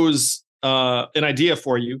pose an idea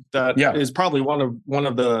for you that is probably one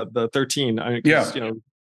of the 13.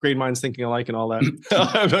 Great minds thinking alike and all that.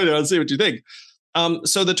 Let's see what you think.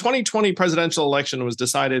 So the 2020 presidential election was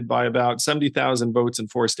decided by about 70,000 votes in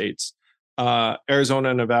 4 states: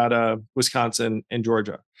 Arizona, Nevada, Wisconsin, and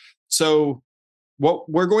Georgia. So what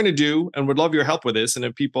we're going to do, and would love your help with this, and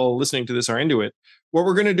if people listening to this are into it, what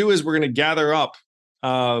we're going to do is we're going to gather up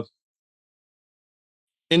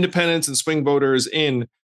independents and swing voters in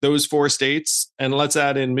those 4 states, and let's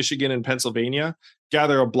add in Michigan and Pennsylvania,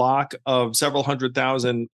 gather a block of several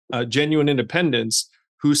 100,000 genuine independents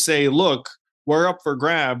who say, look, we're up for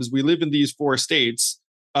grabs. We live in these 4 states.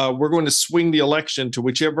 We're going to swing the election to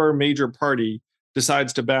whichever major party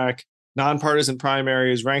decides to back nonpartisan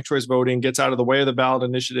primaries, ranked choice voting, gets out of the way of the ballot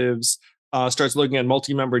initiatives, starts looking at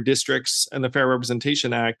multi-member districts and the Fair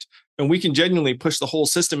Representation Act. And we can genuinely push the whole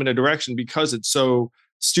system in a direction, because it's so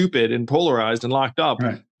stupid and polarized and locked up,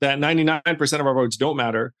 that 99% of our votes don't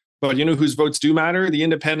matter. But you know whose votes do matter? The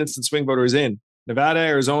independents and swing voters in Nevada,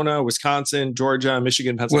 Arizona, Wisconsin, Georgia,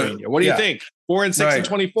 Michigan, Pennsylvania. What do you think? 4 and 6 and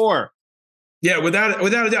 24. Yeah, without a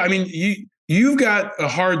doubt. I mean, you've got a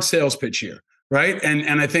hard sales pitch here, right?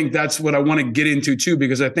 And I think that's what I want to get into too,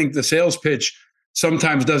 because I think the sales pitch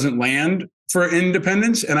sometimes doesn't land for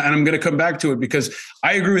independence. And I'm going to come back to it, because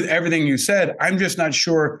I agree with everything you said. I'm just not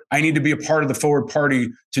sure I need to be a part of the Forward Party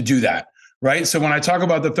to do that. Right. So when I talk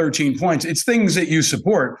about the 13 points, it's things that you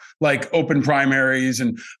support, like open primaries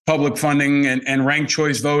and public funding and ranked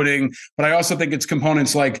choice voting. But I also think it's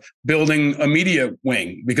components like building a media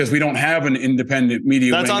wing, because we don't have an independent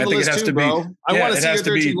media wing. That's on the list too, bro. I want to see your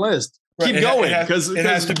 13 list. Keep going, because it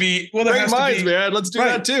has to be. Well, great minds, man. Let's do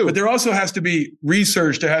that too. But there also has to be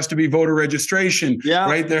research. There has to be voter registration. Yeah.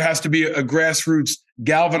 Right. There has to be a grassroots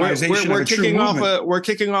galvanization of a true movement. We're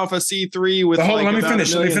kicking off a C3 with. But hold on, let me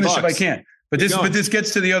finish if I can. But this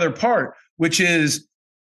gets to the other part, which is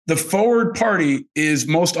the Forward Party is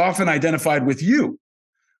most often identified with you,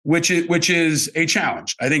 which is a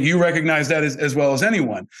challenge. I think you recognize that as well as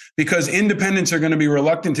anyone, because independents are going to be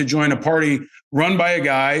reluctant to join a party run by a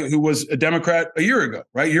guy who was a Democrat a year ago,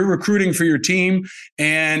 right? You're recruiting for your team,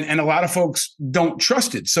 and a lot of folks don't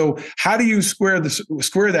trust it. So how do you square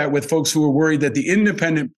that with folks who are worried that the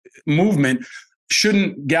independent movement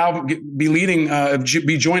shouldn't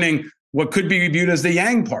be joining what could be viewed as the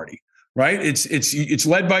Yang Party, right? It's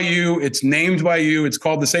led by you. It's named by you. It's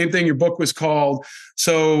called the same thing your book was called.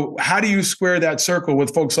 So how do you square that circle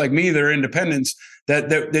with folks like me that are independents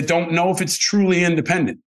that don't know if it's truly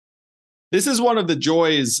independent? This is one of the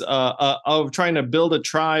joys of trying to build a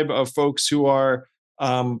tribe of folks who are,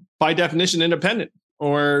 by definition, independent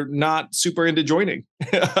or not super into joining.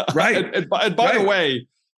 Right. and by the way,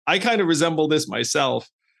 I kind of resemble this myself.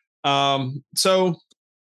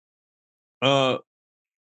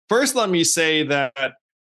 First, let me say that,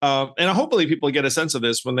 and hopefully people get a sense of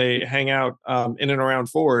this when they hang out in and around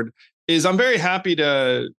Forward, is I'm very happy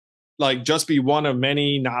to just be one of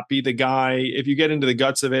many, not be the guy. If you get into the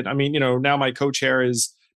guts of it, I mean, now my co-chair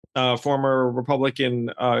is former Republican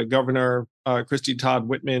Governor Christy Todd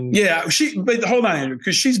Whitman. Yeah, but hold on, Andrew,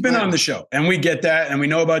 because she's been on the show, and we get that, and we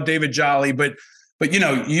know about David Jolly, but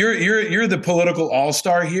you're the political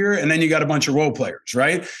all-star here, and then you got a bunch of role players,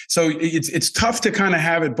 right? So it's tough to kind of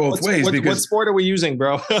have it both ways. What sport are we using,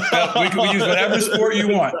 bro? We can use whatever sport you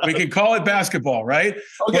want. We can call it basketball, right?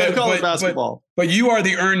 Okay, call it basketball. But you are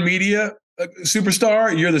the earned media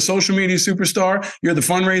superstar. You're the social media superstar. You're the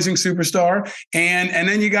fundraising superstar. And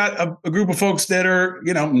then you got a group of folks that are,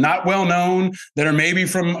 not well known, that are maybe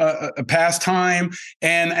from a past time.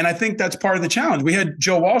 And I think that's part of the challenge. We had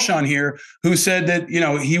Joe Walsh on here who said that,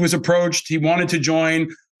 he was approached, he wanted to join,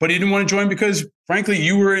 but he didn't want to join because, frankly,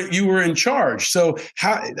 you were in charge. So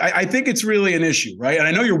I think it's really an issue, right? And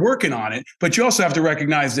I know you're working on it, but you also have to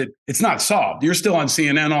recognize that it's not solved. You're still on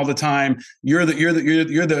CNN all the time. You're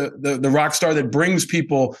the rock star that brings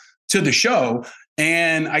people to the show.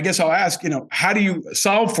 And I guess I'll ask, how do you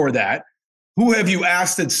solve for that? Who have you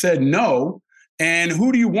asked that said no? And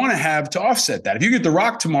who do you want to have to offset that? If you get The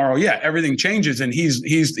Rock tomorrow, yeah, everything changes and he's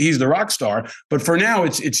the rock star. But for now,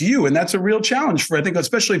 it's you. And that's a real challenge for, I think,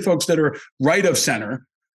 especially folks that are right of center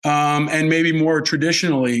and maybe more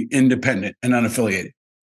traditionally independent and unaffiliated.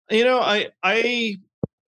 I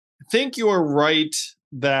think you're right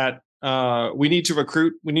that we need to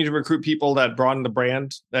recruit people that broaden the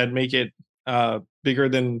brand, that make it bigger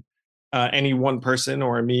than any one person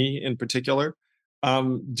or me in particular.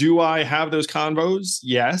 Do I have those convos?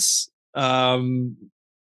 Yes. Am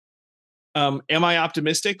I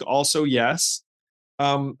optimistic? Also, yes.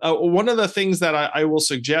 One of the things that I will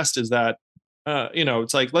suggest is that,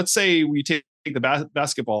 it's like, let's say we take the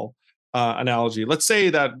basketball analogy. Let's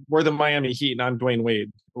say that we're the Miami Heat and I'm Dwayne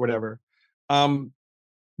Wade or whatever.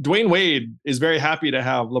 Dwayne Wade is very happy to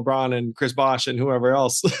have LeBron and Chris Bosh and whoever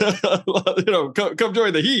else, come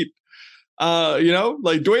join the Heat.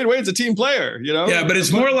 Like Dwayne Wade's a team player, Yeah, but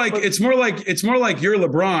it's more like you're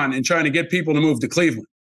LeBron and trying to get people to move to Cleveland.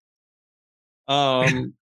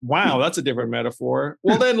 Wow, that's a different metaphor.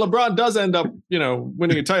 Well, then LeBron does end up,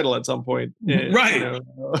 winning a title at some point. Right.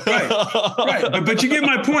 Right. But you get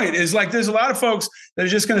my point. Is like there's a lot of folks that are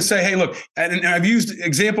just going to say, hey, look, and I've used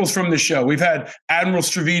examples from the show. We've had Admiral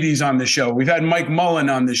Stavridis on the show. We've had Mike Mullen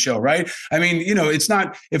on the show, right? I mean, it's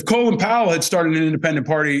not, if Colin Powell had started an independent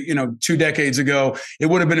party, 2 decades ago, it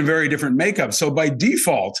would have been a very different makeup. So by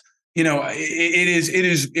default,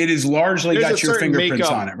 it is largely got your fingerprints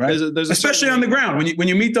on it, right? Especially on the ground. When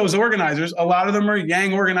you meet those organizers, a lot of them are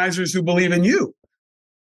Yang organizers who believe in you.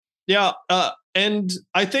 Yeah, and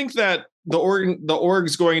I think that the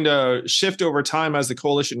org's going to shift over time as the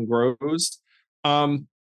coalition grows. I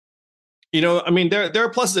mean, there are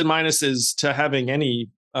pluses and minuses to having any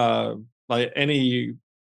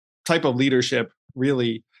type of leadership,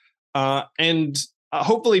 really, and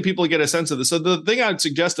hopefully people get a sense of this. So the thing I'd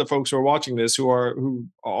suggest to folks who are watching this, who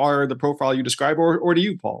are the profile you describe, or to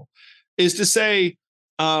you, Paul, is to say,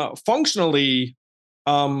 functionally,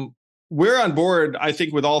 we're on board, I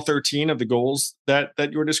think, with all 13 of the goals that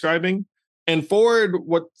you're describing. And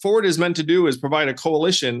what Forward is meant to do is provide a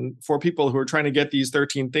coalition for people who are trying to get these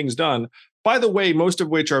 13 things done. By the way, most of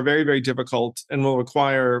which are very, very difficult and will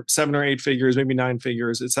require 7 or 8 figures, maybe 9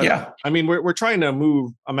 figures, et cetera. Yeah. I mean, we're trying to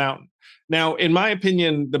move a mountain. Now, in my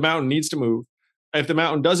opinion, the mountain needs to move. If the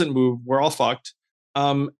mountain doesn't move, we're all fucked.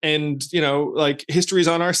 And history's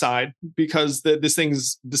on our side because this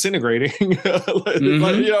thing's disintegrating. Mm-hmm.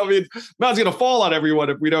 Mountain's going to fall on everyone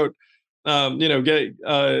if we don't,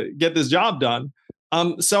 get this job done.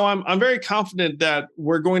 So I'm very confident that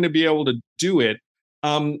we're going to be able to do it.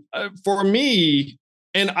 For me,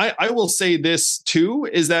 and I will say this too,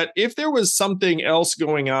 is that if there was something else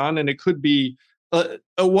going on, and it could be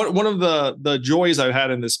one of the joys I've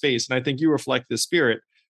had in this space, and I think you reflect this spirit,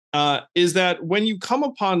 is that when you come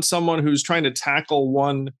upon someone who's trying to tackle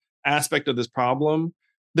one aspect of this problem,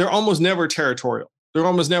 they're almost never territorial. They're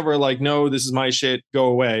almost never like, no, this is my shit, go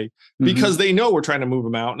away, because they know we're trying to move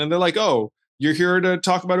them out. And they're like, oh, you're here to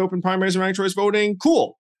talk about open primaries and ranked choice voting?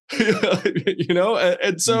 Cool.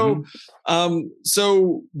 And so,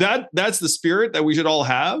 so that's the spirit that we should all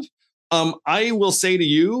have. I will say to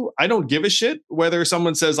you, I don't give a shit whether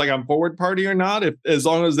someone says like I'm Forward Party or not. As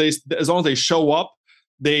long as they show up,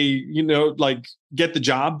 they get the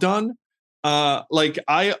job done. Like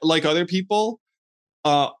other people,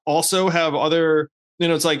 also have other.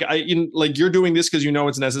 It's like you're doing this because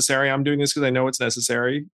it's necessary. I'm doing this because I know it's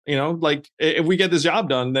necessary. If we get this job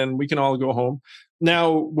done, then we can all go home.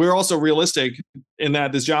 Now, we're also realistic in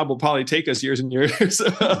that this job will probably take us years and years. So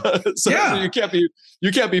you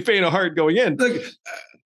can't be faint of heart going in. Look,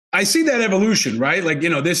 I see that evolution, right?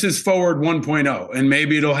 This is Forward 1.0, and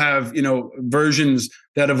maybe it'll have, versions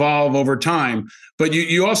that evolve over time. But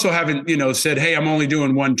you also haven't, said, hey, I'm only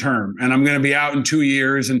doing one term and I'm going to be out in 2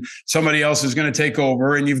 years and somebody else is going to take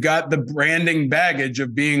over. And you've got the branding baggage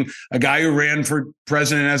of being a guy who ran for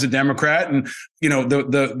president as a Democrat and,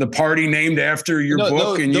 the party named after your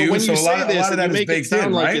book and you. When so you a lot this, of that is baked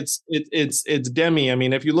in, like right? It's Demi. I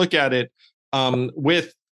mean, if you look at it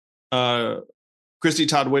with Christy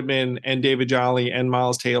Todd Whitman and David Jolly and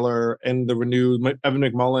Miles Taylor and the renewed Evan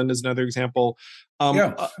McMullin is another example.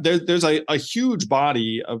 There's a huge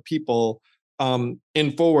body of people in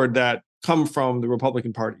Forward that come from the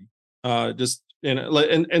Republican Party.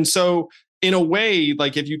 And so in a way,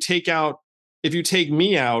 like if you take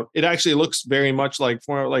me out, it actually looks very much like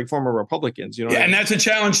former Republicans. And that's a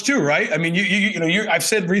challenge too, right? I mean, I've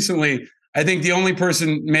said recently, I think the only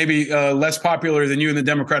person maybe less popular than you in the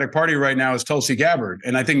Democratic Party right now is Tulsi Gabbard.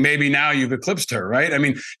 And I think maybe now you've eclipsed her, right? I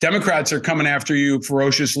mean, Democrats are coming after you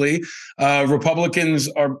ferociously. Republicans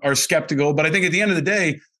are skeptical. But I think at the end of the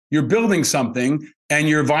day, you're building something and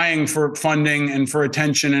you're vying for funding and for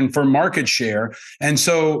attention and for market share. And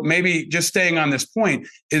so maybe just staying on this point,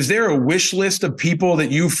 is there a wish list of people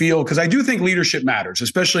that you feel, because I do think leadership matters,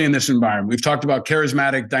 especially in this environment. We've talked about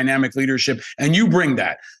charismatic, dynamic leadership, and you bring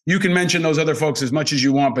that. You can mention those other folks as much as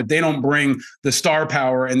you want, but they don't bring the star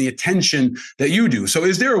power and the attention that you do. So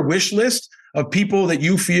is there a wish list of people that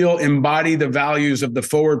you feel embody the values of the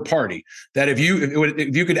Forward Party, that if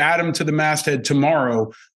you could add them to the masthead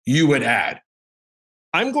tomorrow, you would add?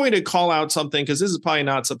 I'm going to call out something because this is probably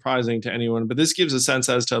not surprising to anyone, but this gives a sense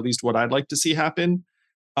as to at least what I'd like to see happen.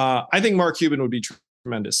 I think Mark Cuban would be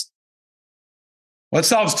tremendous. Well, it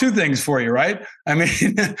solves two things for you, right? I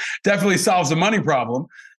mean, definitely solves the money problem.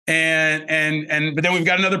 But then we've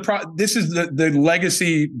got another this is the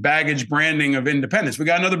legacy baggage branding of independence. We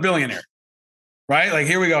got another billionaire, right? Like,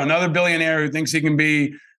 here we go, another billionaire who thinks he can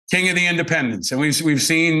be king of the independents. And we've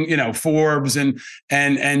seen, Forbes and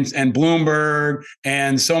Bloomberg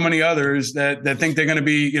and so many others that think they're going to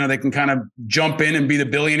be, they can kind of jump in and be the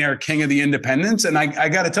billionaire king of the independents. And I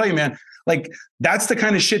got to tell you, man, like, that's the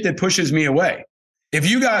kind of shit that pushes me away. If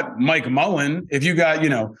you got Mike Mullen, if you got,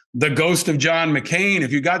 the ghost of John McCain,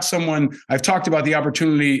 if you got someone, I've talked about the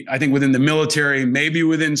opportunity, I think, within the military, maybe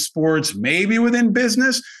within sports, maybe within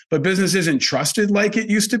business, but business isn't trusted like it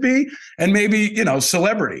used to be. And maybe,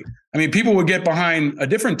 celebrity. I mean, people would get behind a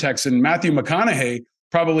different Texan, Matthew McConaughey,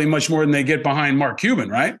 probably much more than they get behind Mark Cuban,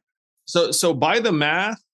 right? So by the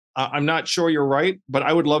math, I'm not sure you're right, but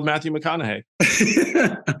I would love Matthew McConaughey.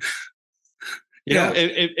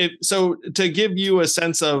 So to give you a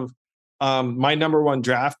sense of my number one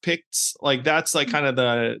draft picks, like, that's like kind of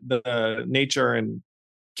the nature and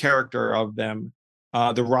character of them.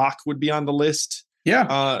 The Rock would be on the list.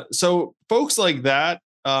 Yeah. So folks like that,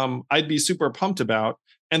 I'd be super pumped about.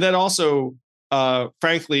 And that also,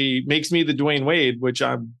 frankly, makes me the Dwayne Wade, which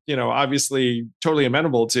I'm, obviously totally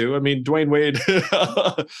amenable to. I mean, Dwayne Wade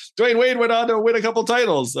went on to win a couple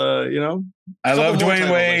titles, I love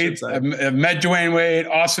Dwayne Wade. I've met Dwayne Wade,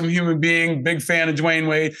 awesome human being, big fan of Dwayne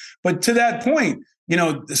Wade. But to that point,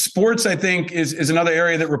 sports, I think, is another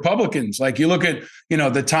area that Republicans, like, you look at,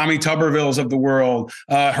 the Tommy Tubervilles of the world,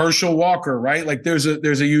 Herschel Walker, right? Like, there's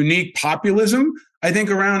a unique populism, I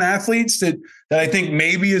think, around athletes that I think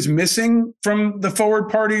maybe is missing from the Forward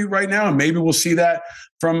Party right now. And maybe we'll see that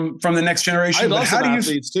from the next generation. I love some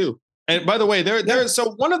athletes too. And by the way,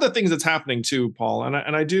 so one of the things that's happening too, Paul, and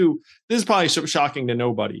I do, this is probably shocking to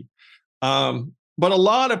nobody, but a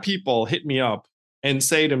lot of people hit me up and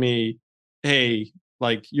say to me, hey,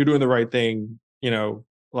 like, you're doing the right thing,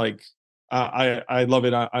 like, I love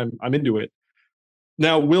it, I'm into it.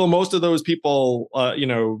 Now, will most of those people,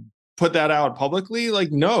 put that out publicly?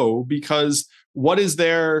 Like, no, because what is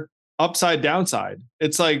their upside downside?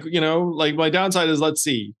 It's like, like, my downside is, let's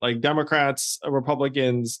see, like, Democrats,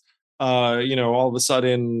 Republicans, all of a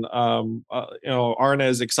sudden, aren't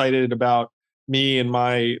as excited about me and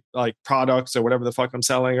my, like, products or whatever the fuck I'm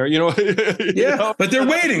selling, or, but they're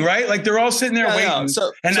waiting, right? Like, they're all sitting there waiting. Yeah.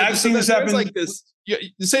 So I've seen this happen. Like this.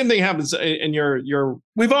 The same thing happens in your.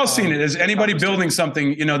 We've all seen it. As anybody building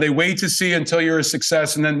something, they wait to see until you're a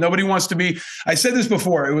success, and then nobody wants to be. I said this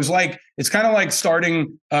before. It was like, it's kind of like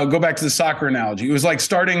starting. Go back to the soccer analogy. It was like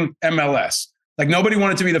starting MLS. Like, nobody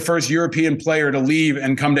wanted to be the first European player to leave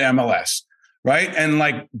and come to MLS, right? And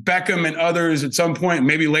like Beckham and others at some point,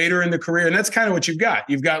 maybe later in the career. And that's kind of what you've got.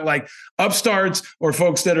 You've got like upstarts or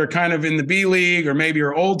folks that are kind of in the B League, or maybe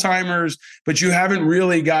are old timers, but you haven't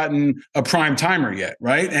really gotten a prime timer yet,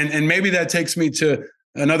 right? And maybe that takes me to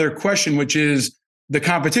another question, which is the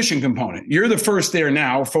competition component. You're the first there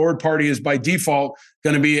now. Forward Party is by default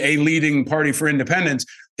going to be a leading party for independence.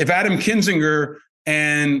 If Adam Kinzinger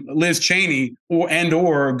and Liz Cheney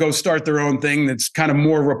or go start their own thing that's kind of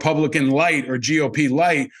more Republican light or GOP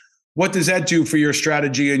light, what does that do for your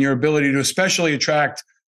strategy and your ability to especially attract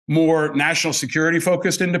more national security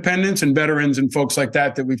focused independents and veterans and folks like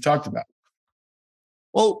that we've talked about?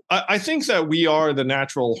 Well, I think that we are the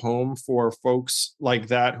natural home for folks like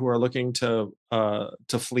that who are looking to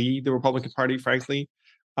flee the Republican Party, frankly.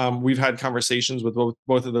 We've had conversations with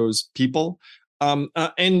both of those people.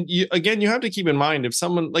 And you have to keep in mind, if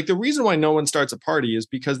someone, like, the reason why no one starts a party is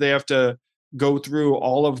because they have to go through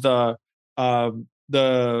all of the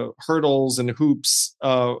hurdles and hoops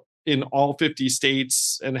in all 50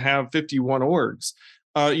 states and have 51 orgs.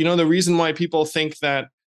 The reason why people think that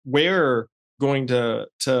we're going to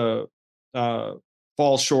fall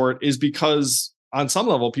falls short is because on some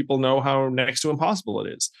level, people know how next to impossible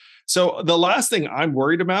it is. So the last thing I'm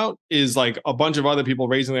worried about is like a bunch of other people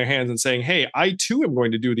raising their hands and saying, hey, I too am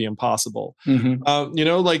going to do the impossible.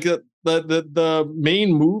 Like the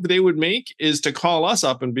main move they would make is to call us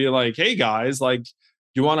up and be like, hey guys, like,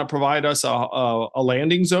 you want to provide us a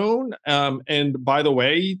landing zone? And by the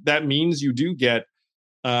way, that means you do get,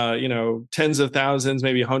 tens of thousands,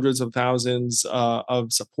 maybe hundreds of thousands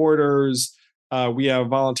of supporters. We have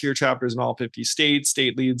volunteer chapters in all 50 states,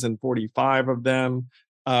 state leads in 45 of them.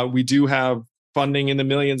 We do have funding in the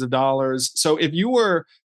millions of dollars. So if you were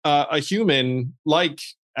a human like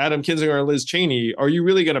Adam Kinzinger or Liz Cheney, are you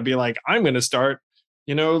really going to be like, I'm going to start,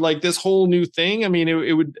 like this whole new thing? I mean,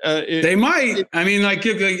 it would. They might. I mean, like,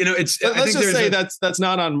 it's. Let's just say that's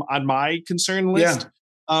not on my concern list.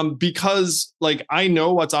 Yeah. Because like I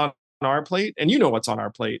know what's on our plate, and you know what's on our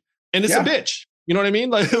plate, and it's a bitch. You know what I mean?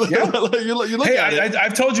 Like, you look at it.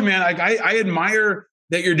 I've told you, man. Like, I admire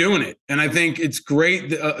that you're doing it, and I think it's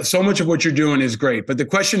great. So much of what you're doing is great. But the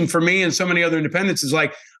question for me and so many other independents is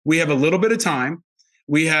like, we have a little bit of time.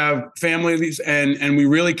 We have families and we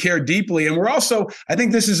really care deeply. And we're also, I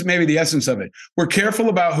think this is maybe the essence of it. We're careful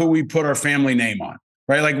about who we put our family name on,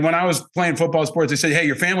 right? Like when I was playing football sports, they said, hey,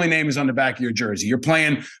 your family name is on the back of your jersey. You're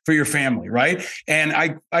playing for your family, right? And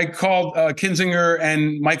I called Kinzinger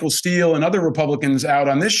and Michael Steele and other Republicans out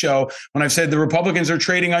on this show when I've said the Republicans are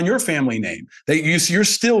trading on your family name. You're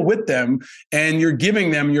still with them and you're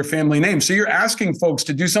giving them your family name. So you're asking folks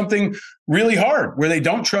to do something really hard where they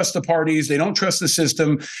don't trust the parties, they don't trust the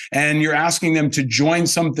system, and you're asking them to join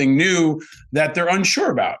something new that they're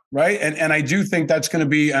unsure about, right? And I do think that's going to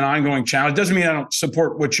be an ongoing challenge. It doesn't mean I don't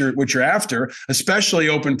support what you're after, especially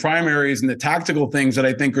open primaries and the tactical things that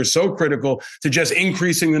I think are so critical to just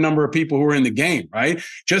increasing the number of people who are in the game, right?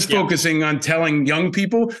 Just focusing on telling young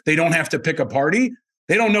people they don't have to pick a party.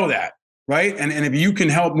 They don't know that, right? And if you can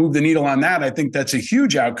help move the needle on that, I think that's a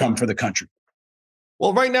huge outcome for the country.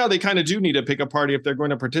 Well, right now they kind of do need to pick a party if they're going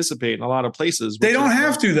to participate in a lot of places. They don't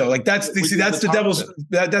have to though. Like that's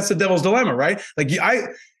the devil's dilemma, right? Like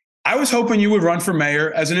I was hoping you would run for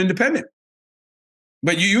mayor as an independent,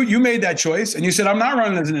 but you made that choice and you said, I'm not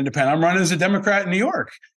running as an independent. I'm running as a Democrat in New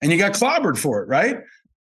York, and you got clobbered for it, right?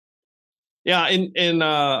 Yeah,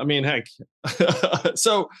 I mean, heck.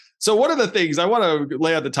 So one of the things I want to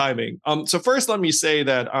lay out the timing. So first, let me say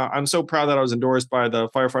that I'm so proud that I was endorsed by the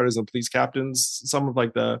firefighters and police captains. Some of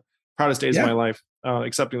like the proudest days of my life,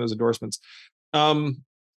 accepting those endorsements. So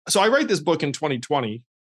I write this book in 2020,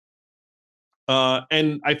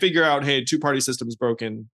 and I figure out, hey, two-party system is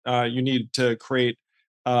broken. You need to create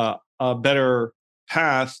a better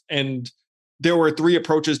path. And there were 3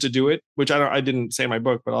 approaches to do it, which I didn't say in my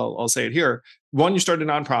book, but I'll say it here. 1, you start a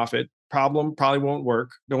nonprofit. Problem probably won't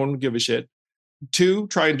work. No one will give a shit. 2,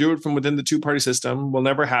 try and do it from within the two-party system. Will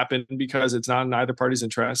never happen because it's not in either party's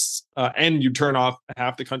interests. And you turn off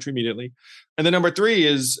half the country immediately. And then number 3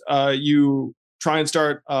 is you try and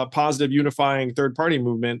start a positive unifying third-party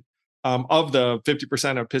movement of the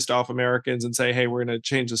 50% of pissed off Americans and say, hey, we're going to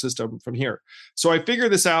change the system from here. So I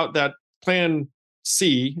figured this out that plan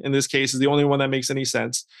C, in this case, is the only one that makes any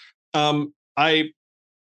sense. I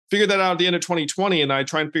figured that out at the end of 2020, and I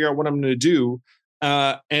try and figure out what I'm going to do.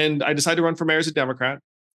 And I decided to run for mayor as a Democrat.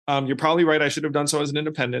 You're probably right. I should have done so as an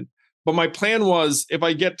independent. But my plan was, if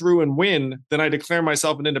I get through and win, then I declare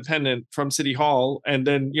myself an independent from City Hall. And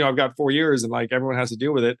then, I've got 4 years and like everyone has to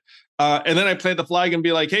deal with it. And then I plant the flag and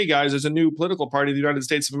be like, hey, guys, there's a new political party, the United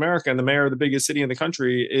States of America. And the mayor of the biggest city in the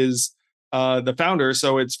country is the founder,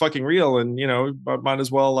 so it's fucking real, and might as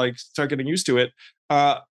well like start getting used to it.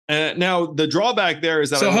 And now the drawback there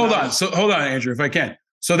is that. So hold on, Andrew, if I can.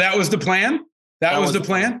 So that was the plan. That was the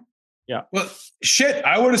plan. Yeah. Well, shit,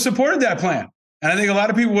 I would have supported that plan, and I think a lot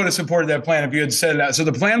of people would have supported that plan if you had said that. So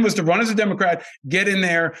the plan was to run as a Democrat, get in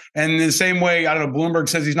there, and in the same way, I don't know, Bloomberg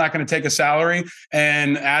says he's not going to take a salary,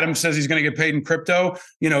 and Adams says he's going to get paid in crypto.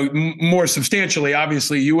 More substantially,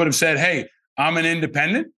 obviously, you would have said, "Hey, I'm an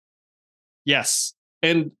independent." Yes.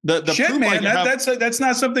 And the shit, proof man, that's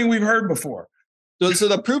not something we've heard before. So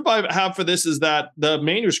the proof I have for this is that the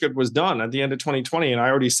manuscript was done at the end of 2020. And I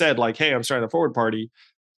already said like, hey, I'm starting the Forward Party.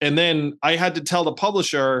 And then I had to tell the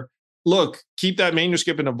publisher, look, keep that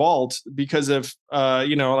manuscript in a vault, because if, I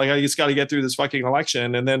just got to get through this fucking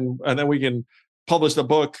election and then we can publish the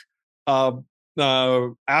book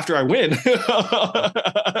after I win.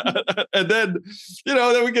 And then,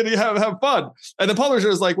 then we can have fun. And the publisher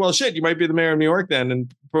is like, well, shit, you might be the mayor of New York then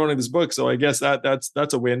and promoting this book. So I guess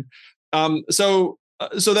that's a win. So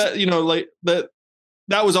that,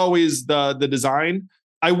 that was always the design.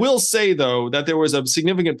 I will say though, that there was a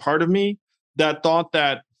significant part of me that thought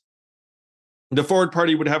that the Forward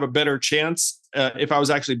Party would have a better chance if I was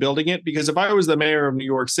actually building it. Because if I was the mayor of New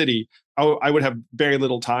York City, I would have very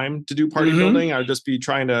little time to do party building. I would just be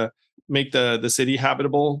trying to make the city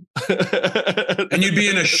habitable. And you'd be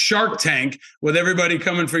in a Shark Tank with everybody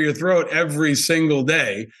coming for your throat every single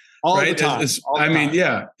day. All right? the time.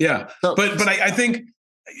 Yeah. So, but I think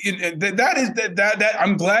that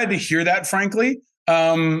I'm glad to hear that, frankly.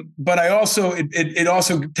 But I also, it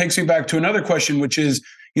also takes me back to another question, which is,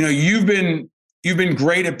 you've been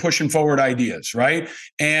great at pushing forward ideas, right?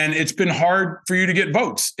 And it's been hard for you to get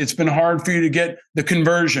votes. It's been hard for you to get the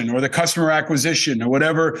conversion or the customer acquisition or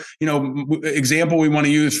whatever, example we want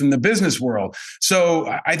to use from the business world.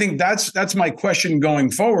 So I think that's my question going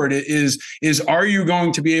forward is are you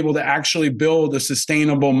going to be able to actually build a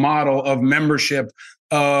sustainable model of membership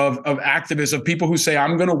of activists, of people who say,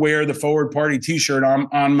 I'm going to wear the Forward Party t-shirt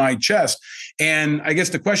on my chest? And I guess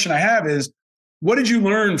the question I have is, what did you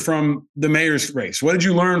learn from the mayor's race? What did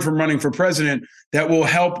you learn from running for president that will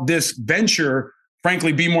help this venture,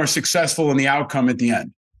 frankly, be more successful in the outcome at the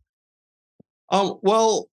end?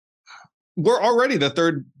 Well, we're already the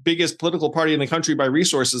third biggest political party in the country by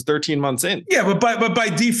resources 13 months in. Yeah, but by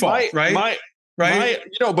default, right?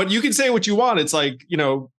 But you can say what you want. It's like,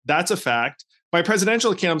 that's a fact. My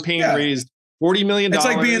presidential campaign raised $40 million. It's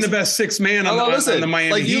like being the best sixth man on the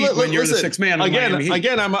Miami Heat when you're the sixth man on the Miami Heat.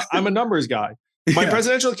 Again, I'm a numbers guy. My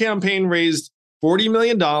presidential campaign raised $40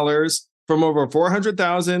 million from over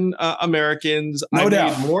 400,000 Americans. I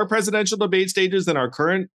made more presidential debate stages than our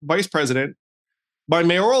current vice president. My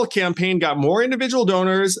mayoral campaign got more individual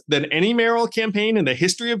donors than any mayoral campaign in the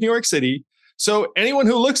history of New York City. So anyone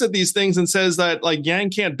who looks at these things and says that like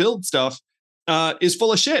Yang can't build stuff is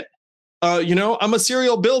full of shit. I'm a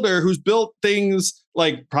serial builder who's built things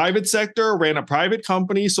like private sector, ran a private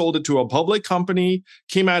company, sold it to a public company,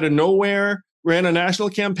 came out of nowhere, ran a national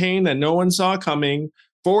campaign that no one saw coming.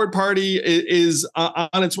 Forward Party is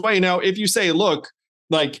on its way. Now, if you say, look,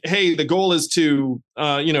 like, hey, the goal is to,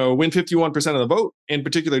 win 51% of the vote in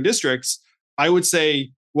particular districts, I would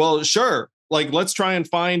say, well, sure. Like, let's try and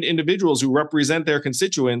find individuals who represent their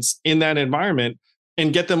constituents in that environment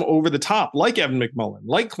and get them over the top, like Evan McMullin,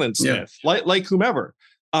 like Clint Smith, like whomever.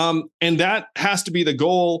 And that has to be the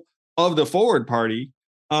goal of the Forward Party.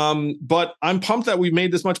 But I'm pumped that we've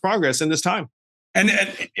made this much progress in this time. And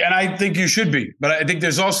I think you should be. But I think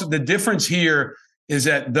there's also the difference here is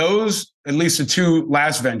that those, at least the two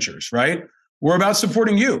last ventures, right, were about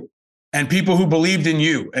supporting you and people who believed in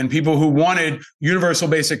you and people who wanted universal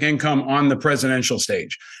basic income on the presidential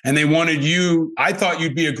stage. And they wanted you. I thought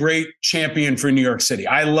you'd be a great champion for New York City.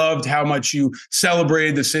 I loved how much you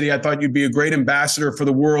celebrated the city. I thought you'd be a great ambassador for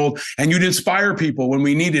the world and you'd inspire people when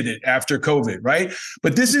we needed it after COVID, right?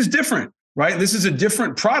 But this is different. Right? This is a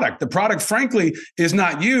different product. The product, frankly, is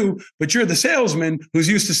not you, but you're the salesman who's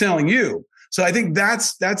used to selling you. So I think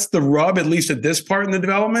that's the rub, at least at this part in the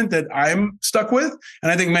development, that I'm stuck with,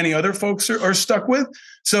 and I think many other folks are stuck with.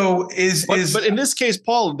 So but in this case,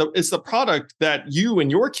 Paul, it's the product that you, in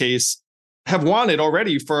your case, have wanted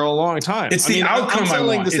already for a long time. It's the outcome I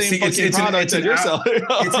want. It's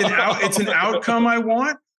an outcome I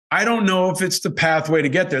want. I don't know if it's the pathway to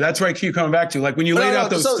get there. That's where I keep coming back to. Like when you laid out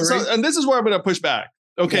those three. And this is where I'm going to push back.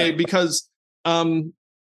 Okay, because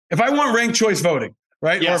if I want ranked choice voting,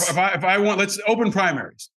 right? Yes. Or if I want, let's open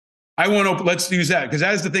primaries. Let's use that because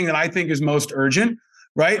that is the thing that I think is most urgent,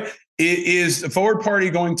 right? Is the Forward Party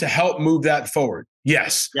going to help move that forward?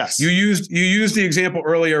 Yes. You used the example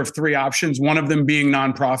earlier of three options, one of them being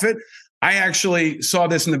nonprofit. I actually saw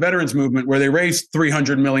this in the veterans movement where they raised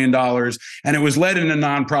 $300 million and it was led in a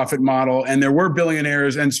nonprofit model and there were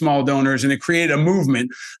billionaires and small donors and it created a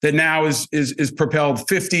movement that now is propelled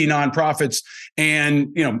 50 nonprofits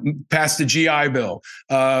and, passed the GI Bill,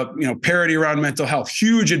 parity around mental health,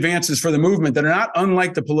 huge advances for the movement that are not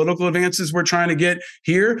unlike the political advances we're trying to get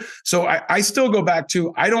here. So I still go back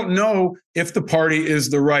to, I don't know if the party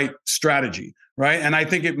is the right strategy. Right. And I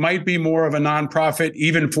think it might be more of a nonprofit,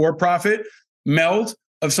 even for-profit meld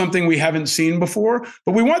of something we haven't seen before.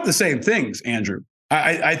 But we want the same things, Andrew.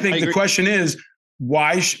 I think the question is,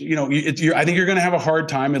 why, I think you're going to have a hard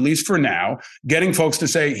time, at least for now, getting folks to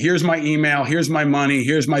say, here's my email, here's my money,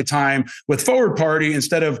 here's my time with Forward Party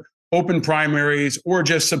instead of open primaries or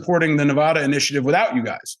just supporting the Nevada initiative without you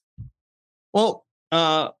guys. Well,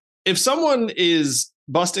 if someone is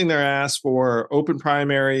busting their ass for open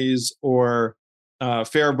primaries or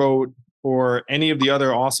Fair Vote or any of the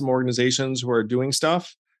other awesome organizations who are doing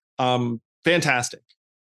stuff, fantastic.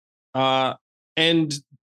 And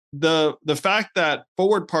the fact that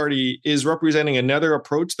Forward Party is representing another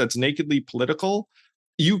approach that's nakedly political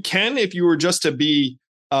you can, if you were just to be,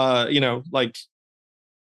 like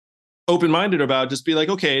open-minded about, just be like,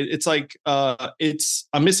 okay, it's like it's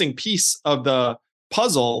a missing piece of the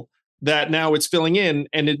puzzle that now it's filling in,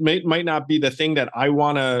 and it might not be the thing that I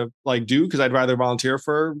want to like do, because I'd rather volunteer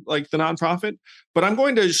for like the nonprofit. But I'm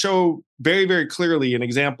going to show very, very clearly an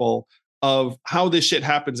example of how this shit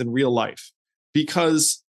happens in real life,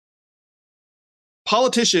 because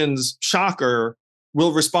politicians, shocker,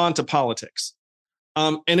 will respond to politics.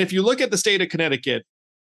 And if you look at the state of Connecticut,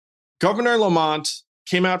 Governor Lamont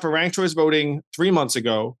came out for ranked choice voting 3 months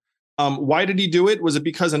ago. Why did he do it? Was it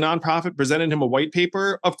because a nonprofit presented him a white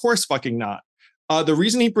paper? Of course fucking not. The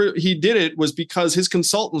reason he did it was because his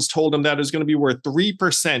consultants told him that it was going to be worth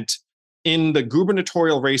 3% in the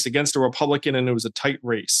gubernatorial race against a Republican, and it was a tight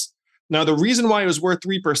race. Now, the reason why it was worth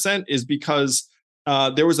 3% is because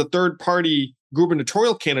there was a third-party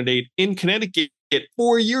gubernatorial candidate in Connecticut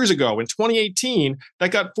 4 years ago, in 2018,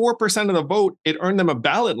 that got 4% of the vote. It earned them a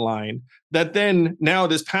ballot line that then, now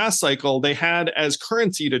this past cycle, they had as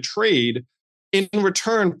currency to trade in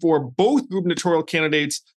return for both gubernatorial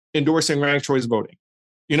candidates endorsing ranked choice voting.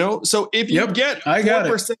 So if you get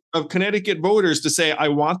 4% of Connecticut voters to say, I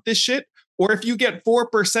want this shit, or if you get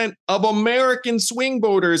 4% of American swing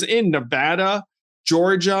voters in Nevada,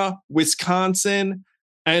 Georgia, Wisconsin,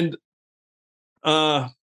 and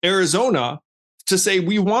Arizona to say,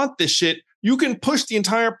 we want this shit, you can push the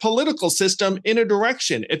entire political system in a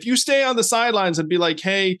direction. If you stay on the sidelines and be like,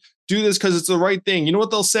 hey, do this because it's the right thing, you know what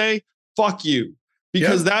they'll say? Fuck you.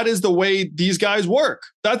 Because that is the way these guys work.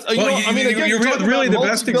 That's, you're really the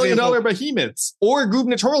best multi-billion-dollar behemoths or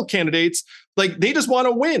gubernatorial candidates. Like, they just want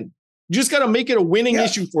to win. You just got to make it a winning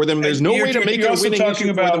issue for them. There's no way to make it a winning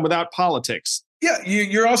issue for them without politics. Yeah,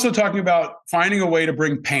 you're also talking about finding a way to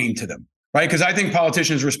bring pain to them. Right. Because I think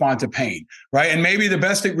politicians respond to pain. Right. And maybe the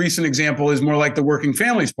best recent example is more like the Working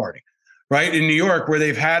Families Party. Right. In New York, where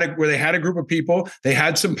they had a group of people, they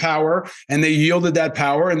had some power and they yielded that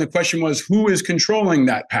power. And the question was, who is controlling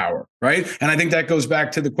that power? Right. And I think that goes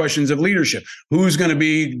back to the questions of leadership. Who's going to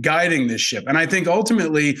be guiding this ship? And I think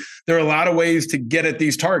ultimately there are a lot of ways to get at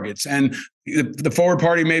these targets. And the Forward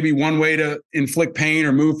Party may be one way to inflict pain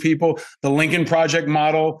or move people. The Lincoln Project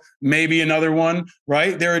model may be another one,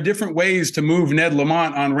 right? There are different ways to move Ned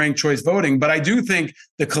Lamont on ranked choice voting. But I do think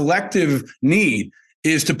the collective need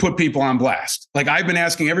is to put people on blast. Like, I've been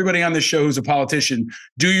asking everybody on this show who's a politician,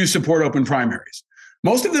 do you support open primaries?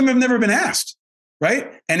 Most of them have never been asked,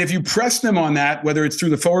 right? And if you press them on that, whether it's through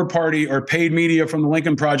the Forward Party or paid media from the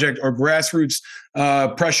Lincoln Project or grassroots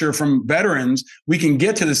pressure from veterans, we can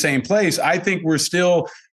get to the same place. I think we're still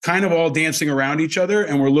kind of all dancing around each other,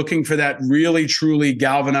 and we're looking for that really, truly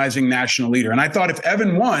galvanizing national leader. And I thought if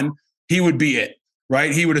Evan won, he would be it.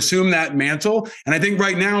 Right? He would assume that mantle. And I think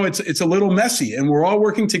right now it's a little messy and we're all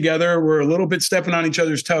working together. We're a little bit stepping on each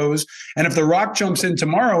other's toes. And if The Rock jumps in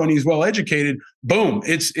tomorrow and he's well educated, boom,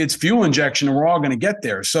 it's fuel injection and we're all going to get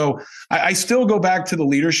there. So I still go back to the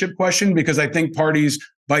leadership question, because I think parties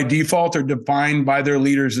by default are defined by their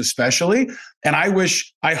leaders especially. And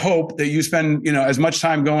I hope that you spend, as much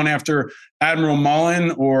time going after Admiral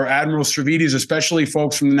Mullen or Admiral Stavridis, especially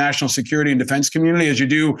folks from the national security and defense community, as you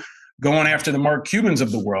do going after the Mark Cubans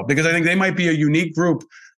of the world, because I think they might be a unique group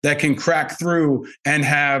that can crack through and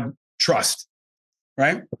have trust,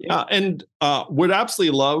 right? Yeah, and would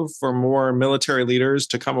absolutely love for more military leaders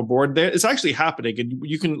to come aboard. It's actually happening, and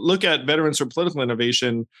you can look at Veterans for Political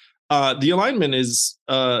Innovation. The alignment is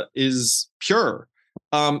pure,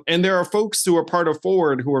 and there are folks who are part of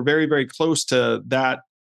Forward who are very, very close to that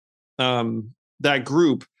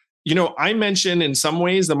group. I mention in some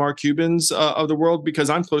ways the Mark Cubans of the world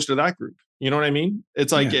because I'm close to that group. You know what I mean?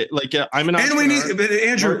 It's like, I'm an entrepreneur. But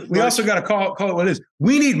Andrew, we also got to call it what it is.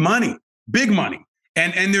 We need money, big money.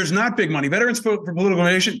 And there's not big money. Veterans for Political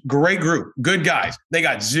Innovation, great group, good guys. They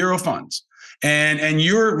got zero funds. And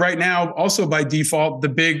you're right now also by default the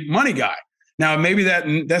big money guy. Now, maybe that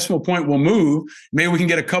decimal point will move. Maybe we can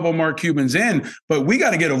get a couple Mark Cubans in, but we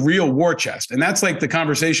got to get a real war chest. And that's like the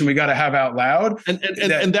conversation we got to have out loud. And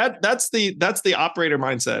that's the operator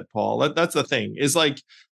mindset, Paul. That's the thing, is like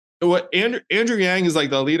what Andrew Yang is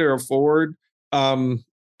like the leader of Forward,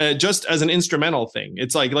 just as an instrumental thing.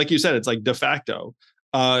 It's like you said, it's like de facto.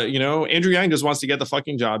 Andrew Yang just wants to get the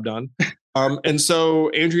fucking job done. And so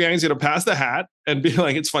Andrew Yang's going to pass the hat and be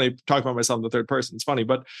like, it's funny talking about myself in the third person. It's funny,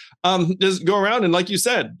 but just go around and like you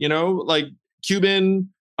said, like Cuban,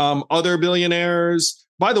 other billionaires.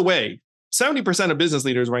 By the way, 70% of business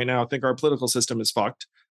leaders right now think our political system is fucked.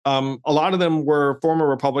 A lot of them were former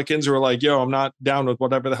Republicans who are like, yo, I'm not down with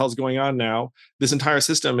whatever the hell's going on now. This entire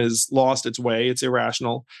system has lost its way. It's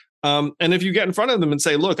irrational. And if you get in front of them and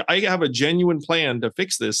say, look, I have a genuine plan to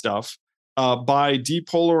fix this stuff by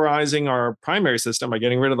depolarizing our primary system, by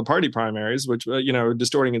getting rid of the party primaries, which,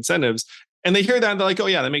 distorting incentives. And they hear that and they're like, oh,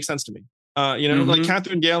 yeah, that makes sense to me. Like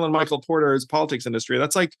Catherine Gale and Michael Porter's politics industry.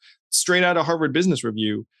 That's like straight out of Harvard Business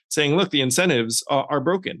Review saying, look, the incentives are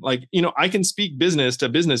broken. Like, I can speak business to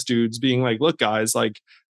business dudes being like, look, guys, like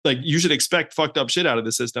you should expect fucked up shit out of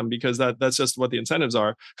the system because that's just what the incentives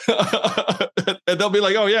are. And they'll be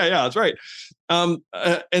like, oh, yeah, that's right.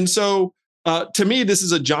 And so to me, this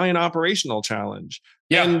is a giant operational challenge.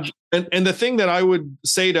 Yeah. And the thing that I would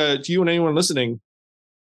say to you and anyone listening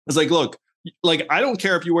is like, look, like, I don't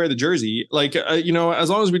care if you wear the jersey, like, as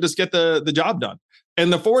long as we just get the job done.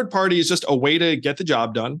 And the Forward Party is just a way to get the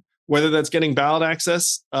job done, whether that's getting ballot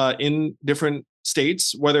access in different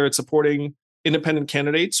states, whether it's supporting independent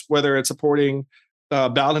candidates, whether it's supporting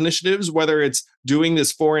ballot initiatives, whether it's doing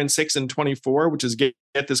this 4 and 6 and 24, which is get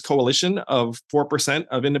this coalition of 4%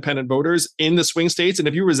 of independent voters in the swing states. And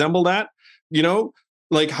if you resemble that,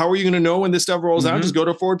 like, how are you going to know when this stuff rolls out? Just go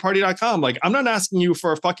to forwardparty.com. Like, I'm not asking you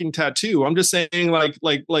for a fucking tattoo. I'm just saying like,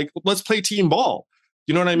 let's play team ball.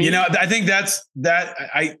 You know what I mean? I think that's that.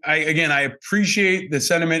 I appreciate the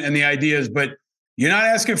sentiment and the ideas, but you're not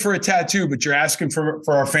asking for a tattoo, but you're asking for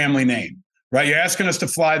our family name, right? You're asking us to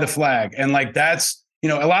fly the flag. And like, that's, a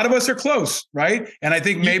lot of us are close, right? And I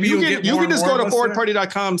think maybe you can just go to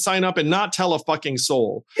forwardparty.com, sign up, and not tell a fucking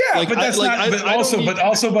soul. Yeah, like, but that's but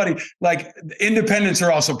also, buddy, like, independents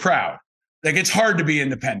are also proud. Like, it's hard to be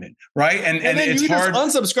independent, right? And then it's you hard.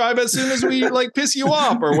 Just unsubscribe as soon as we like piss you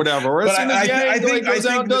off or whatever. Or as soon as goes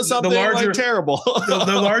out and does something like terrible.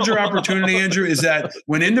 the larger opportunity, Andrew, is that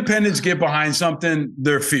when independents get behind something,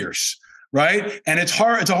 they're fierce. Right. And it's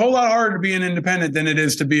hard. It's a whole lot harder to be an independent than it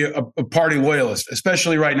is to be a party loyalist,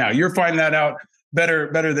 especially right now. You're finding that out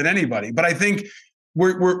better than anybody. But I think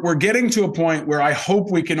we're getting to a point where I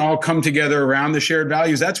hope we can all come together around the shared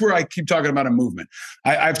values. That's where I keep talking about a movement.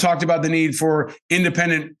 I've talked about the need for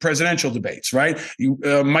independent presidential debates, right?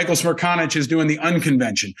 Michael Smerconic is doing the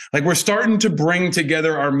unconvention. Like, we're starting to bring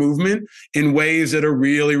together our movement in ways that are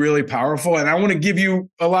really, really powerful. And I want to give you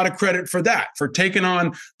a lot of credit for that, for taking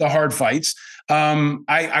on the hard fights. I'm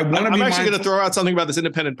actually going to throw out something about this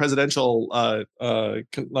independent presidential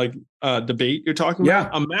debate you're talking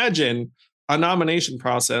about. Imagine a nomination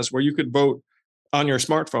process where you could vote on your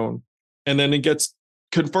smartphone and then it gets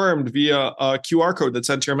confirmed via a QR code that's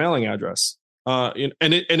sent to your mailing address. And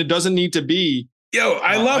it doesn't need to be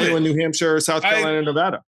I love Iowa, it. New Hampshire, South Carolina,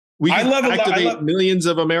 Nevada. We can activate millions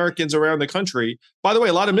of Americans around the country. By the way,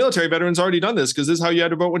 a lot of military veterans already done this because this is how you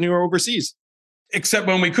had to vote when you were overseas. Except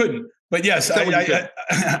when we couldn't. But yes,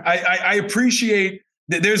 I appreciate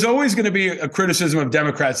that. There's always going to be a criticism of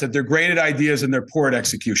Democrats that they're great at ideas and they're poor at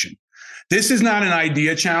execution. This is not an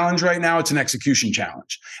idea challenge right now. It's an execution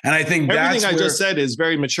challenge. And I think everything I just said is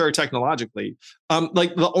very mature technologically.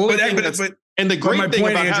 Like, the only thing and the great thing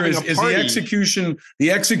about having a party is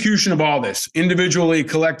the execution of all this individually,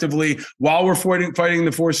 collectively, while we're fighting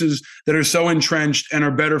the forces that are so entrenched and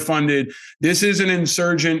are better funded. This is an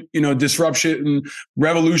insurgent, disruption,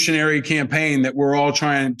 revolutionary campaign that we're all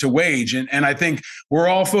trying to wage. And I think we're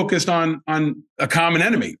all focused on a common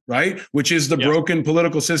enemy, right? Which is the broken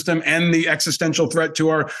political system and the existential threat to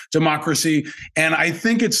our democracy. And I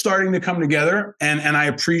think it's starting to come together, and I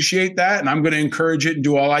appreciate that. And I'm going to encourage it and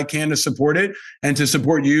do all I can to support it and to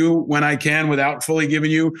support you when I can without fully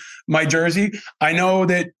giving you my jersey. I know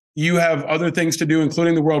that you have other things to do,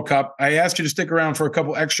 including the World Cup. I asked you to stick around for a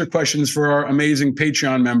couple extra questions for our amazing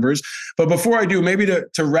Patreon members. But before I do, maybe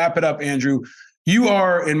to wrap it up, Andrew, you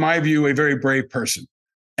are, in my view, a very brave person.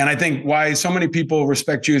 And I think why so many people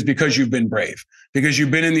respect you is because you've been brave, because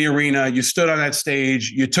you've been in the arena, you stood on that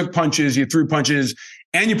stage, you took punches, you threw punches,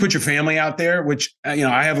 and you put your family out there, which,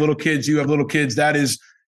 I have little kids, you have little kids. That is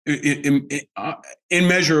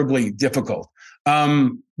immeasurably difficult.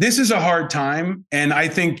 This is a hard time, and I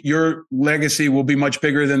think your legacy will be much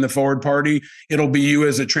bigger than the Forward Party. It'll be you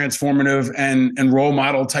as a transformative and role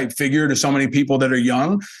model type figure to so many people that are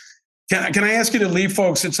young. Can I ask you to leave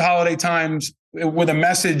folks, it's holiday times, with a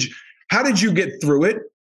message? How did you get through it?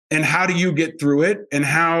 And how do you get through it? And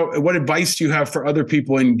what advice do you have for other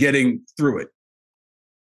people in getting through it?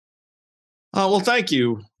 Well, thank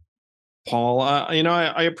you, Paul.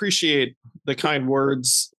 I appreciate the kind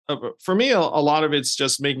words. For me, a lot of it's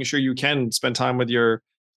just making sure you can spend time with your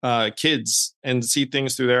kids and see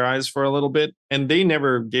things through their eyes for a little bit. And they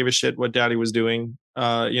never gave a shit what daddy was doing.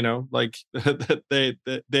 Like they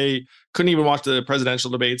couldn't even watch the presidential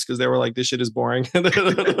debates because they were like, this shit is boring. Like,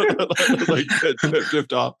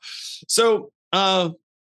 drift off. So,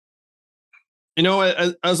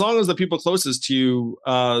 as long as the people closest to you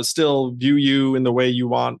still view you in the way you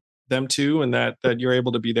want them to, and that you're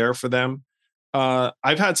able to be there for them.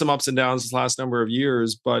 I've had some ups and downs this last number of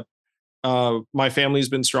years, but my family's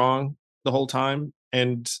been strong the whole time.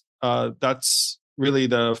 And that's really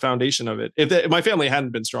the foundation of it. If my family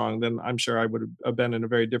hadn't been strong, then I'm sure I would have been in a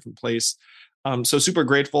very different place. So super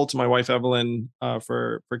grateful to my wife, Evelyn,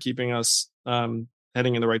 for keeping us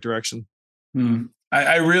heading in the right direction.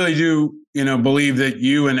 I really do, believe that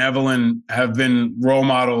you and Evelyn have been role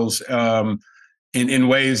models in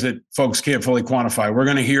ways that folks can't fully quantify. We're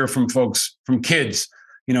going to hear from folks, from kids,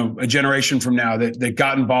 a generation from now that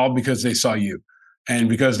got involved because they saw you and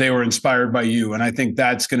because they were inspired by you. And I think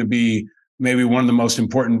that's going to be maybe one of the most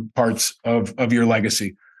important parts of your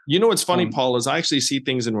legacy. What's funny, Paul, is I actually see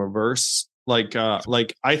things in reverse. Like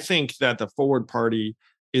I think that the Forward Party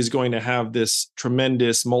is going to have this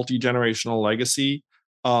tremendous multi-generational legacy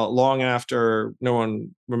long after no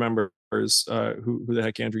one remembers who the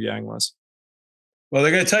heck Andrew Yang was. Well,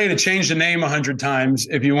 they're going to tell you to change the name 100 times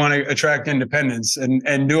if you want to attract independents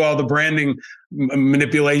and do all the branding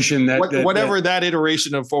manipulation whatever that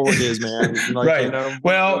iteration of Forward is, man. Right.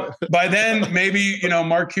 Well, by then maybe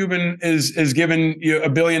Mark Cuban is giving you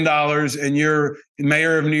 $1 billion and you're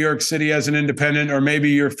mayor of New York City as an independent, or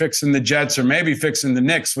maybe you're fixing the Jets, or maybe fixing the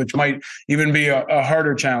Knicks, which might even be a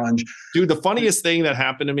harder challenge. Dude, the funniest thing that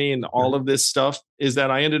happened to me in all of this stuff is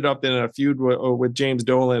that I ended up in a feud with James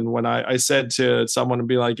Dolan when I said to someone and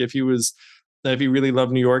be like, if he really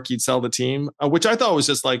loved New York, he'd sell the team, which I thought was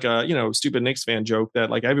just like a, stupid Knicks fan joke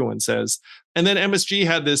that like everyone says. And then MSG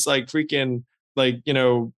had this like freaking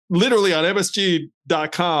literally on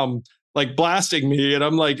MSG.com, like blasting me. And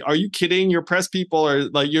I'm like, are you kidding? Your press people are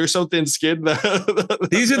like, you're so thin skinned.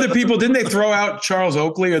 These are the people, didn't they throw out Charles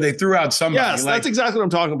Oakley, or they threw out somebody? Yes, that's exactly what I'm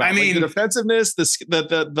talking about. I mean, the defensiveness,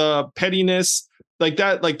 the pettiness, like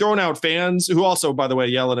that, like throwing out fans who also, by the way,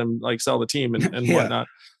 yell at him, like sell the team and whatnot.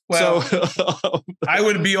 Well, so, I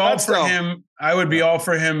would be all for him. I would be all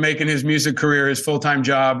for him making his music career his full-time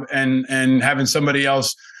job and having somebody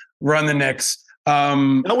else run the Knicks. That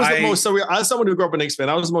was the most surreal. As someone who grew up a Knicks fan,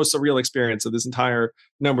 that was the most surreal experience of this entire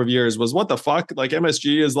number of years. Was what the fuck? Like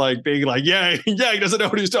MSG is like being like, yeah, he doesn't know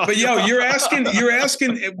what he's talking about. But you're asking.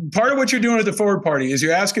 Part of what you're doing at the Forward Party is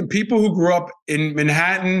you're asking people who grew up in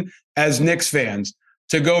Manhattan as Knicks fans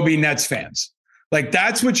to go be Nets fans. Like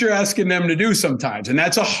that's what you're asking them to do sometimes, and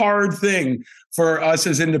that's a hard thing for us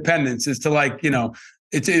as independents. Is to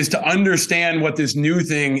it is to understand what this new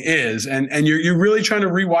thing is, and you're really trying to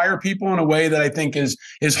rewire people in a way that I think is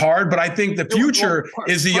hard. But I think the future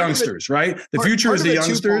is the youngsters, right? The future is the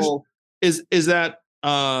youngsters. Is that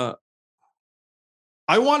I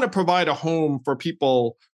want to provide a home for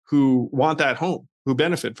people who want that home, who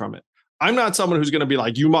benefit from it. I'm not someone who's going to be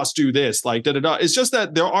like, you must do this, like da da da. It's just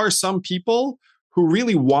that there are some people who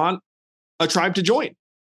really want a tribe to join.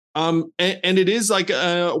 And it is like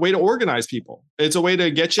a way to organize people. It's a way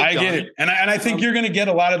to get shit done. I get it. And I think you're going to get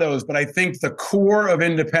a lot of those, but I think the core of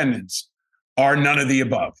independents are none of the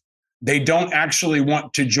above. They don't actually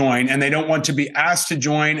want to join, and they don't want to be asked to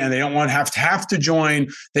join, and they don't want to have to join.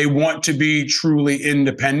 They want to be truly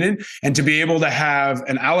independent and to be able to have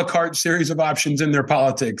an a la carte series of options in their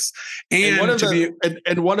politics. And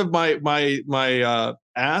one of my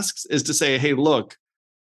asks is to say, hey, look,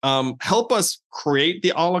 help us create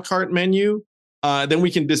the a la carte menu, then we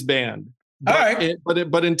can disband. But, all right.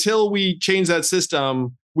 But until we change that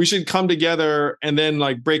system, we should come together and then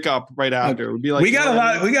like break up right after. We'd be like, we got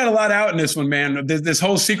a lot out in this one, man. This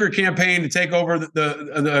whole secret campaign to take over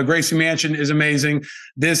the Gracie Mansion is amazing.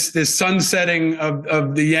 This sunsetting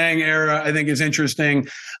of the Yang era, I think, is interesting.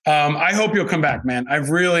 I hope you'll come back, man. I've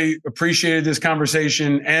really appreciated this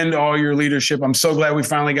conversation and all your leadership. I'm so glad we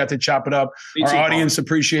finally got to chop it up. Our audience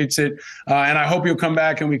appreciates it. And I hope you'll come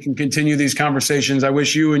back and we can continue these conversations. I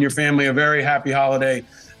wish you and your family a very happy holiday.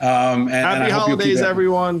 Happy holidays,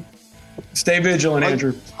 everyone. Stay vigilant,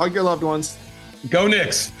 Andrew. Hug your loved ones. Go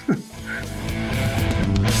Knicks.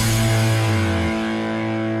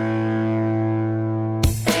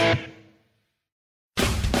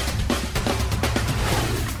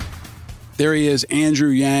 There he is, Andrew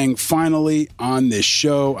Yang, finally on this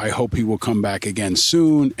show. I hope he will come back again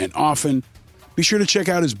soon and often. Be sure to check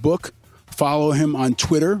out his book. Follow him on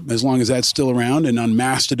Twitter, as long as that's still around, and on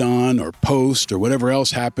Mastodon or Post or whatever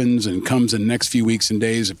else happens and comes in the next few weeks and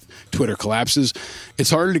days if Twitter collapses. It's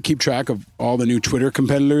harder to keep track of all the new Twitter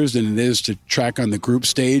competitors than it is to track on the group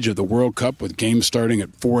stage of the World Cup with games starting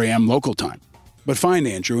at 4 a.m. local time. But find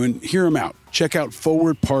Andrew and hear him out. Check out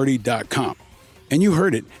forwardparty.com. And you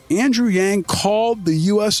heard it. Andrew Yang called the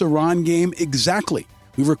U.S.-Iran game exactly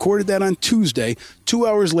We recorded that on Tuesday. 2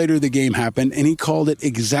 hours later, the game happened, and he called it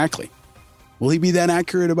exactly. Will he be that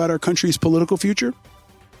accurate about our country's political future?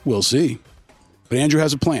 We'll see. But Andrew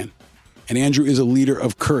has a plan, and Andrew is a leader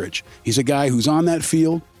of courage. He's a guy who's on that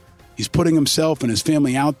field. He's putting himself and his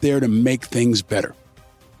family out there to make things better.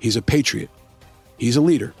 He's a patriot. He's a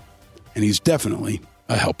leader, and he's definitely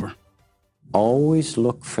a helper. Always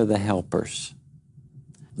look for the helpers.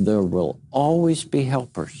 There will always be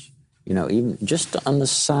helpers, even just on the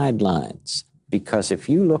sidelines. Because if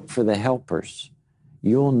you look for the helpers,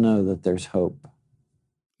 you'll know that there's hope.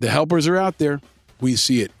 The helpers are out there. We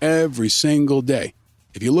see it every single day.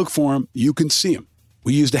 If you look for them, you can see them.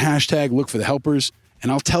 We use the hashtag Look for the Helpers,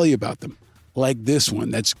 and I'll tell you about them. Like this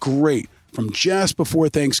one that's great from just before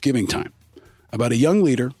Thanksgiving time about a young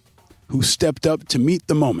leader who stepped up to meet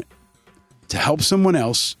the moment, to help someone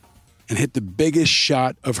else and hit the biggest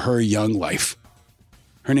shot of her young life.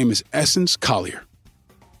 Her name is Essence Collier,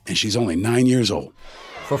 and she's only 9 years old.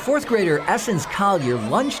 For fourth grader Essence Collier,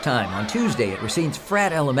 lunchtime on Tuesday at Racine's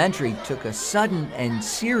Frat Elementary took a sudden and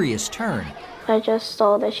serious turn. I just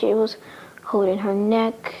saw that she was holding her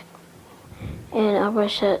neck, and I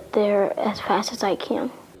rushed there as fast as I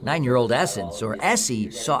can. 9-year-old Essence, or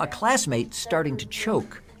Essie, saw a classmate starting to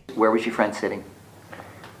choke. Where was your friend sitting?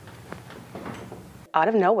 Out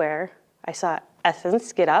of nowhere, I saw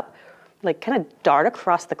Essence get up, kind of dart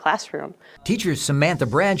across the classroom. Teacher Samantha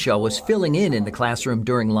Bradshaw was filling in the classroom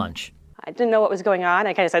during lunch. I didn't know what was going on.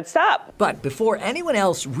 I kind of said, "Stop!" But before anyone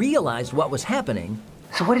else realized what was happening...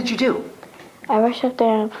 So what did you do? I rushed up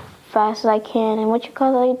there as fast as I can, and what you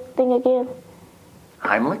call that thing again?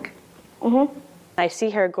 Heimlich? Mm-hmm. I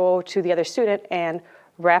see her go to the other student and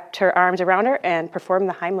wrapped her arms around her and performed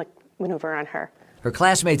the Heimlich maneuver on her. Her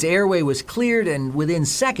classmate's airway was cleared, and within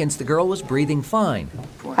seconds, the girl was breathing fine.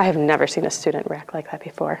 I have never seen a student react like that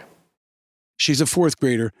before. She's a fourth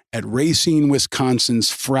grader at Racine,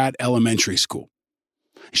 Wisconsin's Frat Elementary School.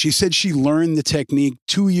 She said she learned the technique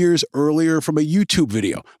 2 years earlier from a YouTube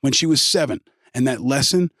video when she was 7, and that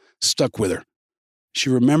lesson stuck with her.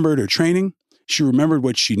 She remembered her training. She remembered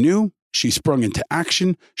what she knew. She sprung into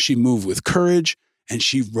action. She moved with courage, and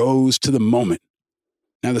she rose to the moment.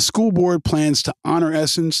 Now, the school board plans to honor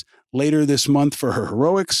Essence later this month for her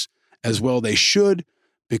heroics, as well they should,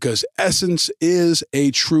 because Essence is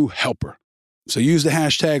a true helper. So use the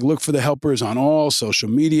hashtag Look for the Helpers on all social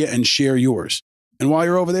media and share yours. And while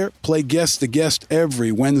you're over there, play Guess the Guest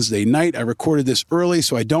every Wednesday night. I recorded this early,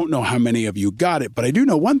 so I don't know how many of you got it, but I do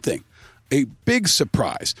know one thing. A big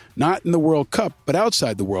surprise, not in the World Cup, but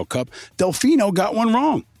outside the World Cup, Delfino got one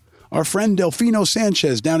wrong. Our friend Delfino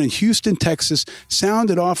Sanchez down in Houston, Texas,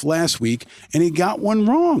 sounded off last week, and he got one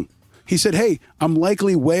wrong. He said, "Hey, I'm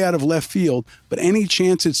likely way out of left field, but any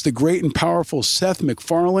chance it's the great and powerful Seth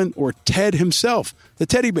MacFarlane or Ted himself, the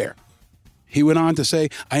teddy bear?" He went on to say,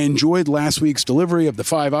 "I enjoyed last week's delivery of the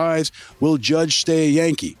 5 eyes. Will Judge stay a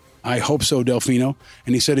Yankee?" I hope so, Delfino.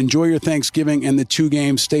 And he said, "Enjoy your Thanksgiving and the 2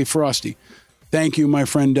 games. Stay frosty." Thank you, my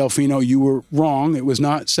friend Delfino. You were wrong. It was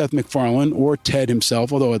not Seth MacFarlane or Ted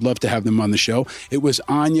himself, although I'd love to have them on the show. It was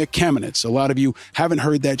Anya Kamenetz. A lot of you haven't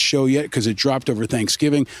heard that show yet because it dropped over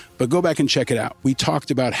Thanksgiving, but go back and check it out. We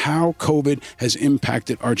talked about how COVID has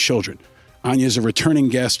impacted our children. Anya is a returning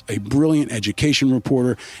guest, a brilliant education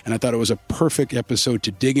reporter, and I thought it was a perfect episode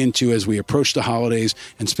to dig into as we approach the holidays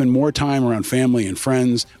and spend more time around family and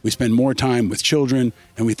friends. We spend more time with children,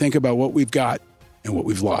 and we think about what we've got and what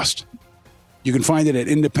we've lost. You can find it at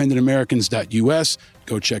independentamericans.us.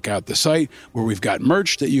 Go check out the site where we've got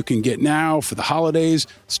merch that you can get now for the holidays.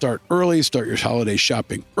 Start early, start your holiday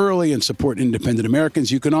shopping early and support independent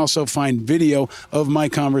Americans. You can also find video of my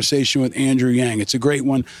conversation with Andrew Yang. It's a great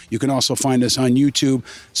one. You can also find us on YouTube.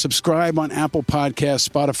 Subscribe on Apple Podcasts,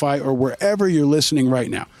 Spotify, or wherever you're listening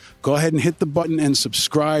right now. Go ahead and hit the button and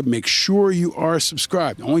subscribe. Make sure you are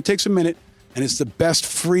subscribed. It only takes a minute. And it's the best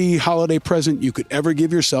free holiday present you could ever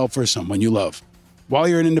give yourself or someone you love. While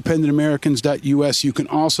you're at independentamericans.us, you can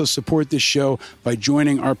also support this show by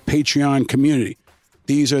joining our Patreon community.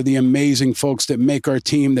 These are the amazing folks that make our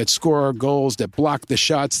team, that score our goals, that block the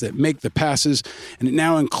shots, that make the passes. And it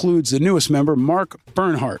now includes the newest member, Mark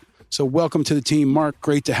Bernhardt. So welcome to the team, Mark.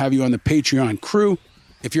 Great to have you on the Patreon crew.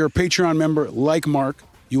 If you're a Patreon member like Mark,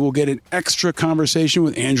 you will get an extra conversation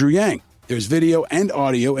with Andrew Yang. There's video and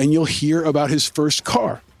audio, and you'll hear about his first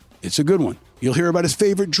car. It's a good one. You'll hear about his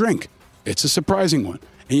favorite drink. It's a surprising one.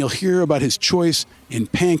 And you'll hear about his choice in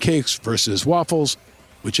pancakes versus waffles,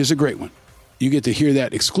 which is a great one. You get to hear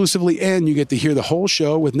that exclusively, and you get to hear the whole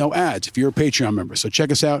show with no ads if you're a Patreon member. So check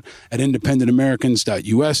us out at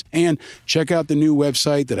independentamericans.us, and check out the new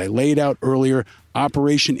website that I laid out earlier,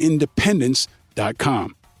 OperationIndependence.us.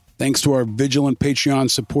 vigilant.com. Thanks to our Vigilant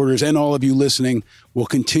Patreon supporters and all of you listening, we'll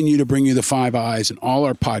continue to bring you the Five Eyes in all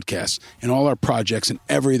our podcasts and all our projects and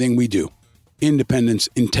everything we do. Independence,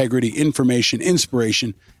 integrity, information,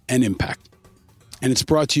 inspiration, and impact. And it's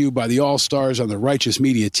brought to you by the all-stars on the Righteous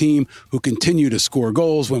Media team who continue to score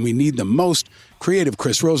goals when we need them most. Creative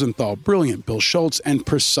Chris Rosenthal, brilliant Bill Schultz, and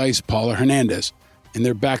precise Paula Hernandez. And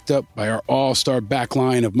they're backed up by our all-star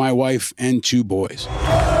backline of my wife and two boys.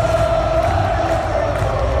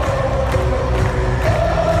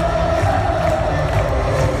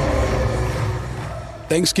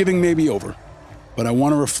 Thanksgiving may be over, but I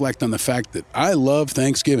want to reflect on the fact that I love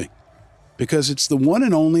Thanksgiving because it's the one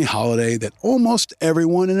and only holiday that almost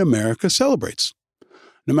everyone in America celebrates.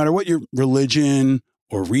 No matter what your religion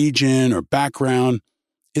or region or background,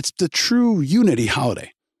 it's the true unity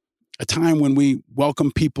holiday, a time when we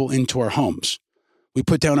welcome people into our homes. We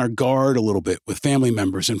put down our guard a little bit with family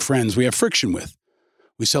members and friends we have friction with.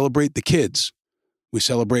 We celebrate the kids, we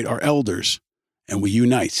celebrate our elders, and we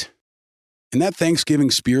unite. And that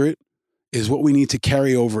Thanksgiving spirit is what we need to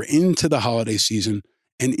carry over into the holiday season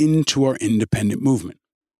and into our independent movement.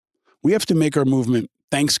 We have to make our movement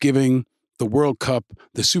Thanksgiving, the World Cup,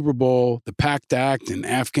 the Super Bowl, the PACT Act, and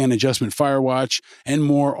Afghan Adjustment Firewatch, and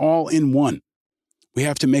more all in one. We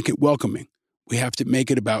have to make it welcoming. We have to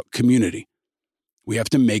make it about community. We have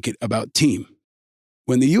to make it about team.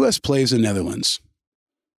 When the U.S. plays the Netherlands,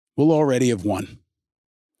 we'll already have won.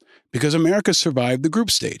 Because America survived the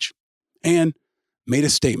group stage and made a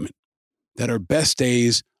statement that our best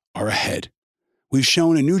days are ahead. We've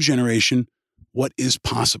shown a new generation what is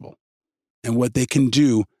possible and what they can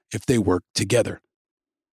do if they work together.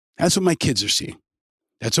 That's what my kids are seeing.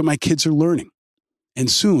 That's what my kids are learning. And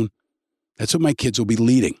soon, that's what my kids will be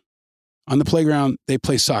leading. On the playground, they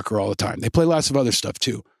play soccer all the time. They play lots of other stuff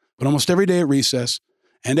too. But almost every day at recess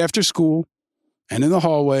and after school and in the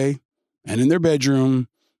hallway and in their bedroom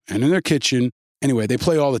and in their kitchen, anyway, they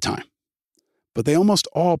play all the time. But they almost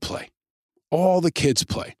all play. All the kids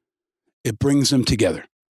play. It brings them together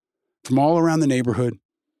from all around the neighborhood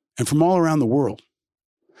and from all around the world.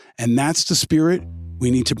 And that's the spirit we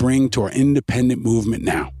need to bring to our independent movement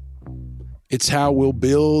now. It's how we'll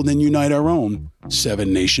build and unite our own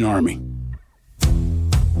 7-nation army.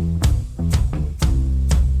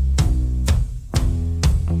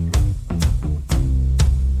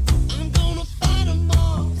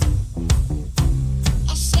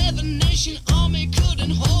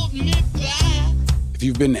 If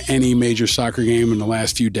you've been to any major soccer game in the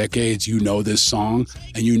last few decades, you know this song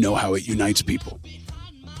and you know how it unites people.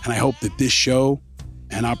 And I hope that this show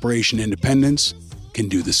and Operation Independence can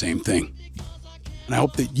do the same thing. And I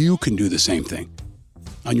hope that you can do the same thing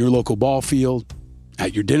on your local ball field,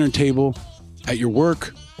 at your dinner table, at your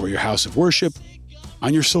work or your house of worship,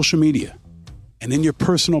 on your social media, and in your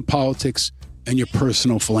personal politics and your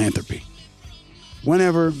personal philanthropy.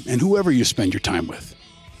 Whenever and whoever you spend your time with,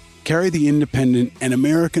 carry the independent and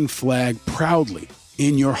American flag proudly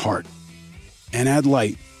in your heart and add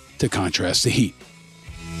light to contrast the heat.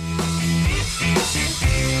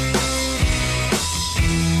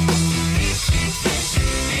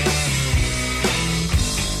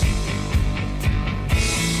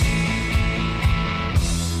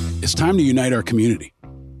 It's time to unite our community,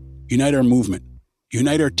 unite our movement,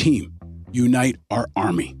 unite our team, unite our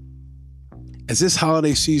army. As this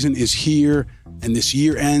holiday season is here and this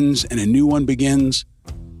year ends and a new one begins,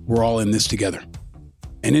 we're all in this together.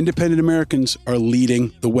 And independent Americans are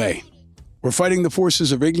leading the way. We're fighting the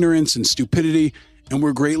forces of ignorance and stupidity, and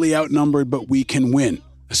we're greatly outnumbered, but we can win,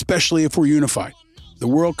 especially if we're unified. The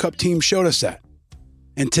World Cup team showed us that.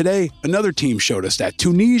 And today, another team showed us that.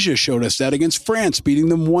 Tunisia showed us that against France, beating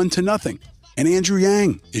them 1-0. And Andrew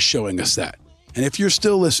Yang is showing us that. And if you're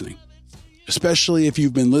still listening, especially if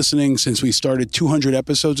you've been listening since we started 200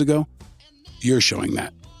 episodes ago, you're showing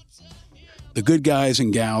that. The good guys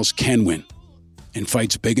and gals can win in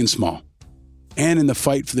fights big and small, and in the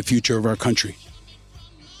fight for the future of our country.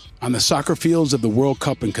 On the soccer fields of the World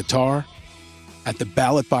Cup in Qatar, at the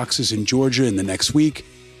ballot boxes in Georgia in the next week,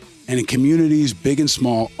 and in communities big and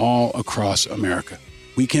small all across America,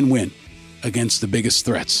 we can win against the biggest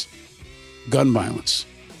threats: gun violence,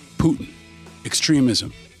 Putin,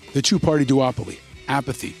 extremism, the two-party duopoly,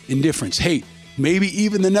 apathy, indifference, hate, maybe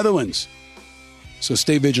even the Netherlands. So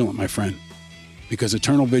stay vigilant, my friend, because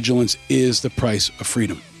eternal vigilance is the price of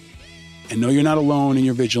freedom. And no, you're not alone in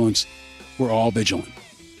your vigilance. We're all vigilant,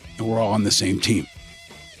 and we're all on the same team.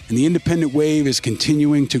 And the independent wave is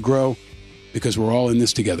continuing to grow because we're all in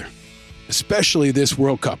this together, especially this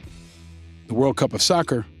World Cup, the World Cup of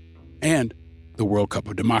soccer and the World Cup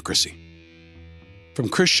of democracy. From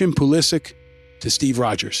Christian Pulisic to Steve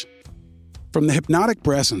Rogers. From the Hypnotic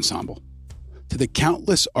Brass Ensemble to the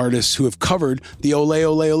countless artists who have covered the Ole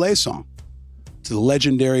Ole Ole song to the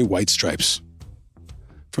legendary White Stripes.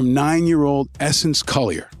 From 9-year-old Essence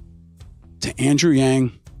Collier to Andrew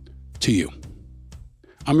Yang to you.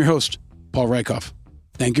 I'm your host, Paul Rieckhoff.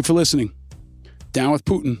 Thank you for listening. Down with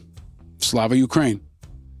Putin. Slava Ukraine.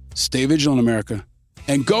 Stay vigilant, America.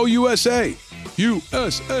 And go USA!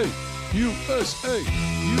 USA! USA!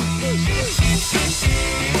 USA!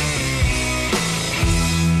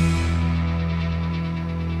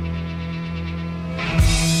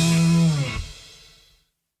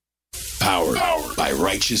 Powered by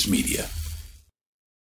Righteous Media.